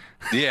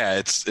 Yeah,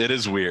 it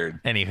is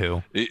weird.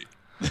 Anywho.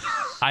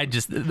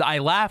 I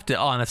laughed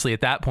honestly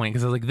at that point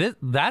because I was like,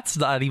 that's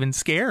not even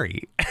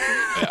scary.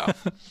 Yeah.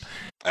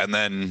 And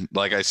then,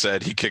 like I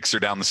said, he kicks her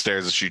down the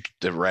stairs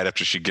right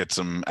after she gets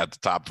him at the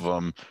top of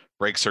him,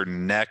 breaks her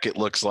neck, it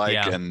looks like.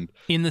 Yeah. And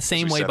in the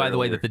same way, by the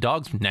way, that the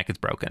dog's neck is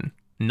broken.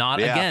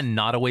 Not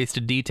a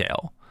wasted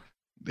detail.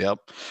 Yep.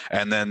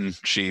 And then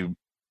she,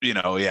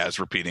 is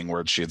repeating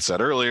words she had said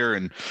earlier.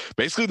 And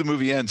basically the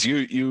movie ends.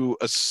 You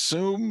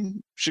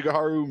assume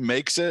Shigeharu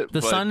makes it.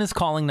 The son is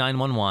calling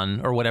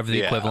 911 or whatever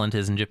the equivalent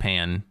is in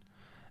Japan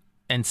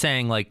and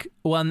saying like,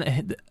 well,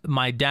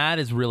 my dad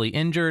is really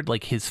injured.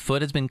 Like his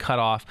foot has been cut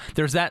off.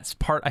 There's that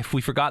part.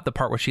 We forgot the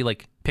part where she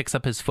like picks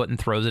up his foot and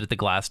throws it at the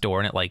glass door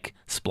and it like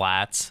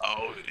splats.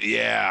 Oh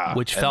yeah.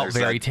 Which felt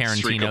very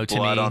Tarantino to me.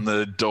 Blood on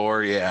the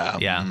door. Yeah.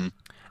 Yeah. Mm-hmm.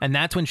 And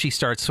that's when she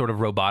starts sort of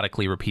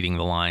robotically repeating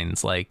the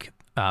lines like,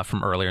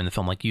 from earlier in the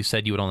film, like, you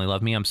said you would only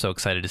love me. I'm so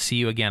excited to see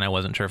you again. I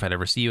wasn't sure if I'd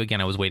ever see you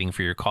again. I was waiting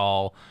for your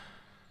call.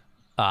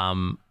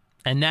 And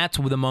that's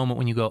the moment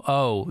when you go,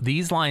 oh,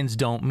 these lines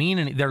don't mean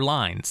any. They're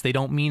lines. They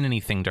don't mean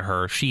anything to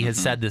her. She has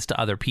said this to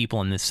other people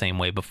in this same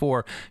way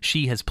before.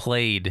 She has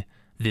played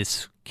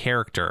this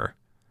character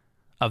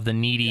of the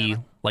needy,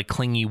 like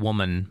clingy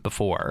woman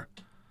before.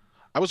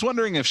 I was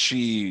wondering if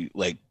she,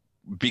 like,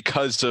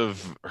 because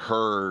of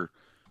her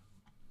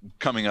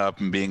coming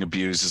up and being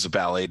abused as a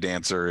ballet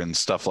dancer and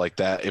stuff like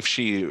that, if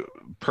she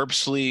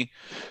purposely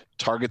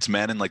targets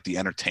men in like the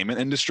entertainment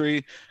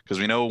industry, because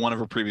we know one of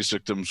her previous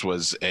victims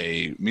was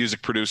a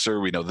music producer.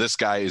 We know this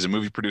guy is a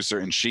movie producer,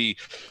 and she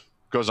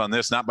goes on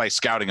this not by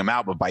scouting him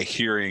out, but by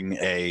hearing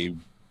a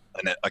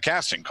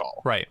casting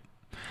call. Right.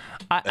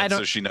 I don't.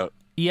 So she knows.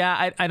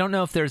 Yeah, I don't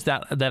know if there's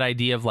that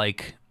idea of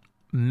like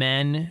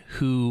men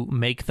who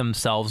make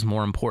themselves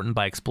more important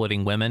by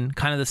exploiting women,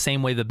 kind of the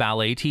same way the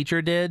ballet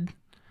teacher did.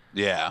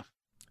 Yeah.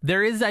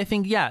 There is, I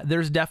think,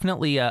 there's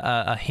definitely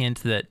a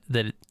hint that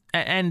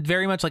and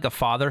very much like a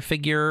father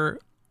figure,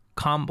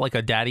 like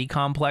a daddy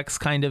complex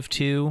kind of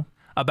too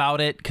about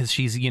it, because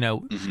she's,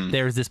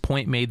 there's this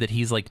point made that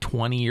he's like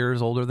 20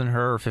 years older than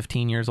her or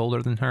 15 years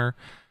older than her.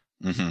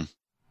 Mm-hmm.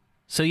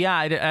 So yeah,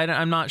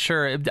 I'm not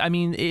sure. I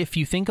mean, if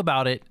you think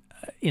about it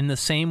in the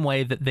same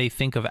way that they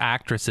think of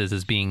actresses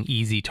as being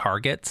easy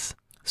targets,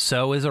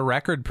 so is a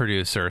record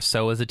producer,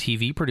 so is a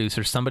TV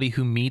producer, somebody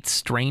who meets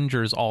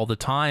strangers all the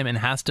time and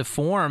has to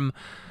form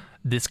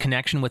this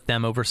connection with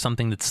them over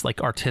something that's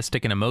like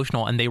artistic and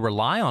emotional, and they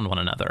rely on one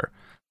another.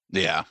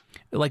 Yeah.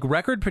 Like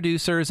record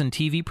producers and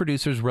TV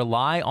producers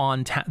rely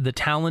on the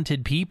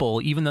talented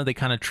people, even though they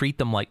kind of treat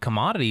them like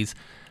commodities.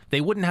 They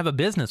wouldn't have a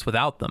business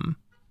without them.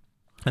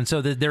 And so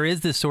there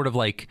is this sort of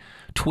like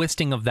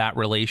twisting of that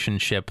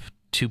relationship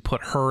to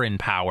put her in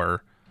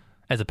power,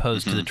 as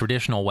opposed to the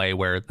traditional way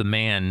where the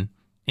man,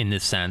 in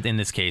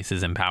this case,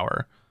 is in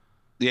power.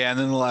 Yeah, and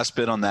then the last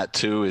bit on that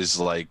too is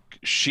like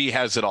she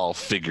has it all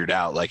figured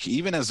out. Like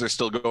even as they're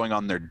still going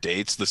on their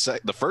dates,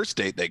 the first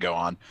date they go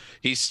on,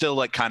 he's still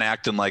like kind of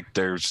acting like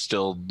they're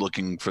still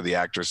looking for the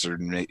actress, or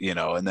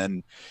and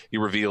then he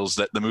reveals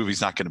that the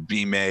movie's not going to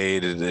be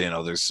made.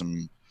 There's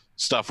some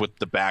stuff with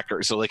the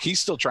backer, so like he's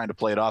still trying to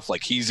play it off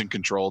like he's in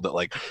control, that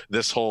like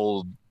this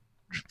whole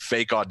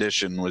fake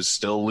audition was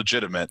still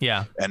legitimate.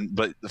 Yeah.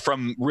 But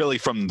from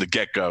the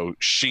get-go,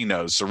 she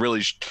knows. So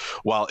really,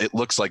 while it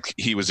looks like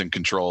he was in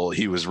control,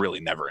 he was really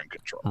never in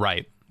control.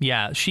 Right.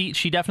 Yeah. She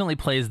definitely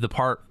plays the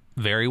part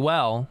very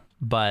well,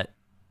 but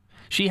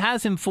she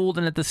has him fooled,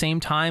 and at the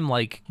same time,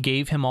 like,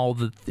 gave him all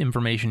the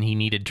information he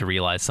needed to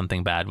realize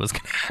something bad was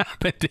going to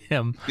happen to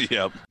him.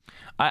 Yep.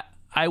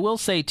 I will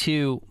say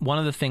too, one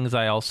of the things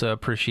I also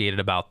appreciated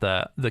about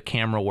the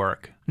camera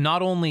work,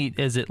 not only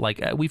is it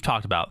like we've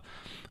talked about,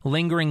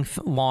 lingering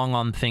long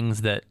on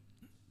things that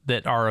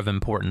are of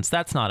importance.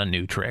 That's not a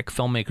new trick.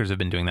 Filmmakers have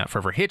been doing that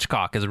forever.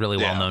 Hitchcock is really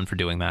well known for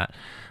doing that.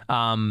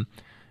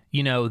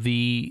 you know,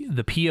 the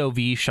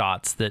POV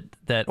shots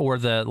that or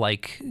the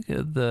like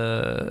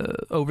the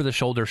over the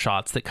shoulder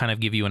shots that kind of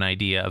give you an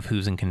idea of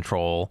who's in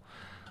control.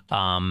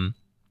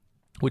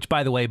 Which,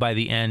 by the way, by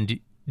the end,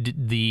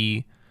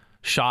 the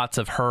shots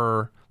of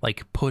her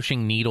like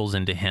pushing needles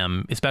into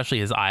him, especially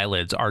his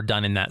eyelids, are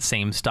done in that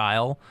same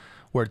style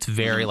where it's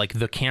very like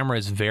the camera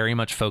is very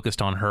much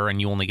focused on her and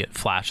you only get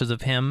flashes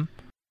of him.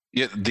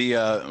 Yeah,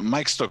 the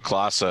Mike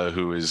Stoklasa,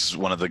 who is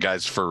one of the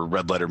guys for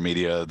Red Letter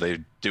Media, they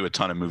do a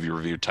ton of movie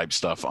review type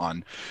stuff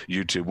on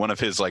YouTube. One of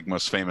his like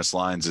most famous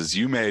lines is,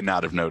 "You may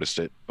not have noticed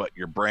it, but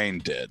your brain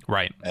did."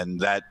 Right. And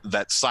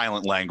that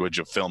silent language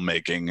of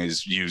filmmaking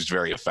is used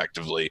very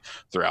effectively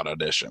throughout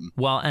Audition.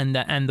 Well,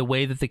 and the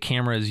way that the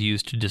camera is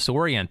used to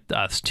disorient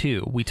us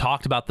too. We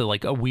talked about the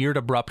like a weird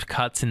abrupt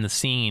cuts in the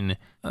scene,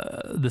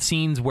 the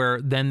scenes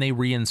where then they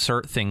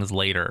reinsert things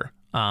later.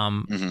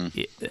 And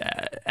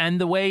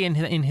the way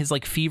in his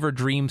like fever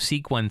dream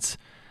sequence,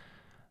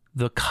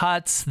 the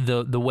cuts,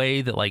 the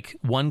way that like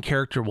one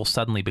character will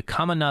suddenly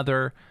become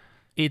another,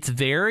 it's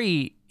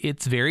very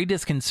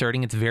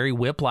disconcerting. It's very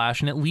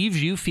whiplash, and it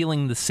leaves you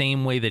feeling the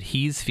same way that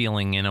he's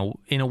feeling in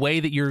a way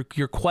that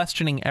you're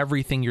questioning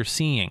everything you're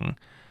seeing.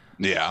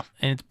 Yeah,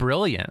 and it's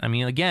brilliant. I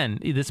mean, again,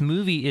 this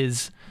movie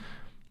is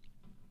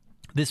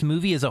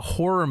a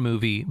horror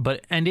movie,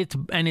 but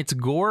it's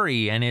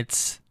gory and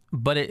it's.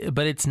 But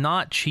it's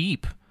not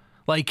cheap.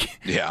 Like,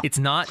 It's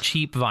not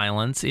cheap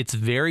violence. It's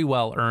very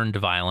well earned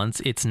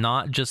violence. It's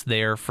not just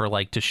there for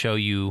like to show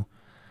you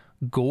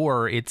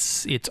gore.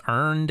 It's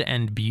earned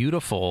and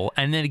beautiful.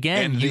 And then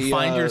again, you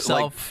find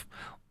yourself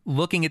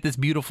looking at this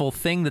beautiful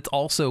thing that's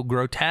also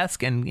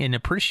grotesque and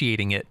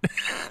appreciating it.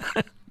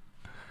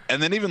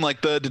 And then even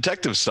like the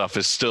detective stuff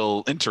is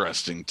still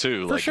interesting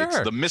too. For like sure. It's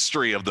the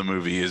mystery of the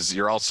movie is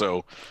you're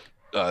also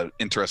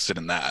interested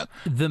in that.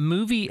 The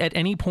movie at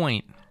any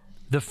point.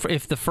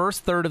 If the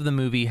first third of the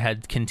movie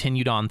had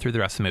continued on through the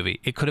rest of the movie,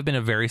 it could have been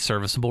a very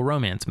serviceable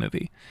romance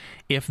movie.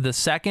 If the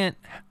second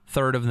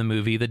third of the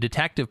movie, the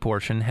detective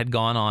portion, had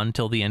gone on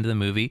till the end of the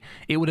movie,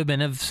 it would have been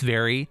a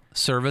very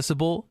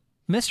serviceable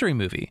mystery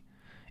movie.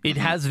 It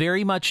has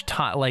very much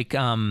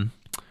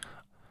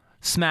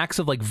smacks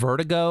of like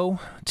Vertigo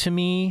to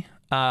me,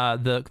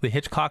 the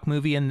Hitchcock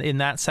movie in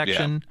that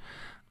section. Yeah.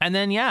 And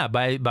then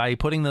by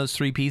putting those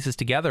three pieces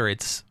together,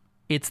 it's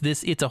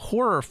a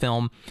horror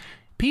film.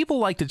 People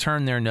like to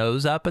turn their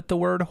nose up at the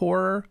word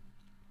horror,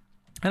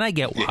 and I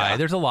get why. Yeah.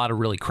 There's a lot of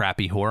really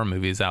crappy horror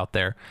movies out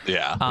there.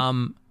 Yeah.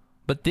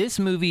 But this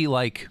movie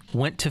like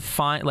went to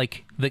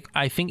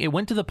I think it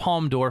went to the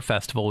Palme d'Or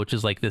Festival, which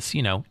is like this,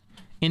 you know,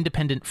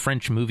 independent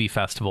French movie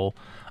festival.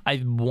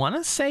 I want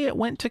to say it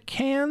went to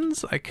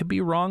Cannes. I could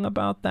be wrong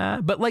about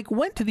that, but like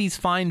went to these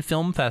fine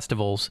film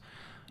festivals,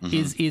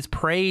 is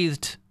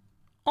praised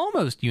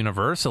almost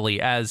universally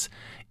as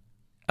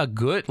a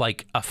good,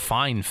 like a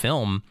fine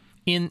film.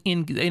 In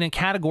a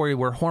category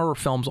where horror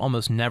films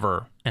almost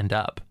never end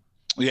up.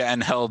 Yeah,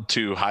 and held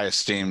to high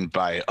esteem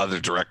by other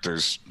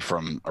directors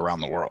from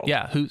around the world.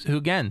 Yeah, who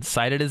again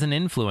cited as an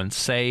influence,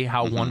 say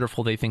how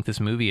wonderful they think this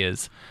movie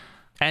is,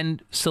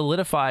 and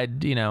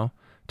solidified, you know,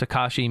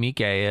 Takashi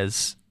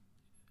Miike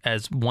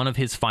as one of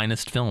his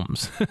finest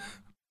films.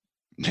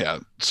 Yeah.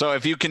 So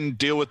if you can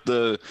deal with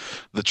the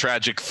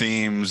tragic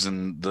themes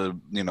and the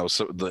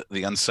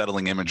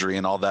unsettling imagery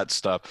and all that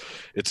stuff,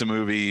 it's a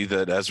movie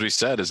that, as we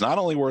said, is not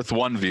only worth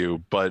one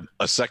view, but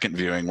a second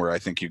viewing where I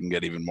think you can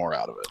get even more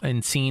out of it.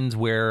 And scenes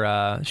where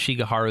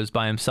Shigeharu's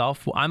by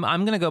himself, I'm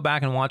going to go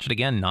back and watch it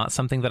again. Not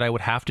something that I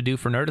would have to do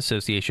for Nerd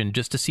Association,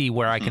 just to see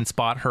where I can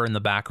spot her in the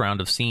background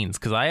of scenes,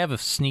 because I have a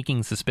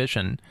sneaking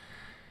suspicion.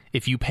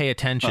 If you pay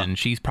attention,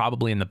 she's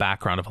probably in the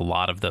background of a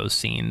lot of those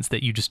scenes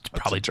that you just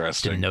probably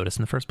didn't notice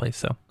in the first place.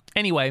 So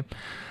anyway,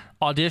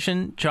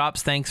 Audition,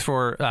 Chops, thanks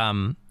for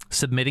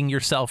submitting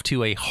yourself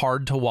to a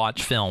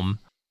hard-to-watch film.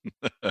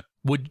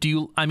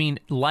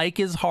 Like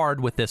is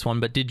hard with this one,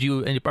 but did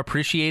you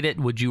appreciate it?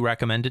 Would you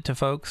recommend it to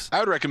folks? I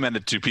would recommend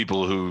it to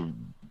people who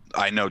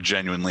I know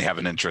genuinely have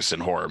an interest in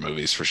horror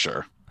movies, for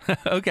sure.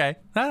 Okay,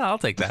 I'll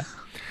take that.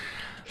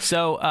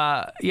 So,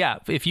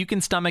 if you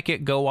can stomach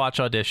it, go watch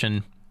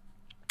Audition.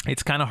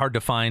 It's kind of hard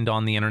to find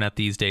on the internet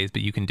these days,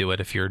 but you can do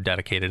it if you're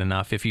dedicated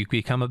enough, if you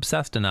become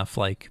obsessed enough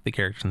like the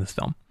characters in this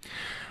film.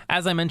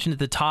 As I mentioned at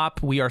the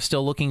top, we are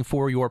still looking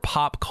for your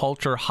pop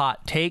culture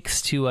hot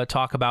takes to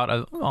talk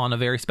about on a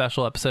very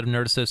special episode of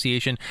Nerd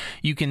Association.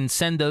 You can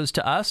send those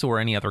to us or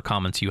any other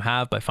comments you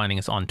have by finding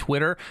us on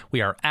Twitter.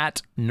 We are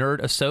at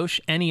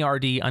NerdAssoc,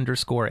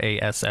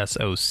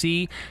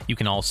 NERD_ASSOC. You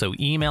can also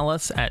email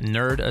us at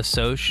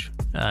nerdassoc,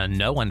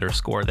 no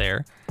underscore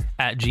there,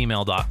 at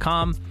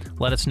gmail.com.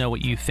 Let us know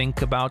what you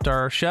think about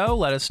our show.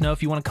 Let us know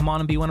if you want to come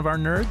on and be one of our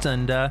nerds.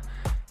 And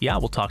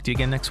we'll talk to you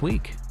again next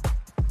week.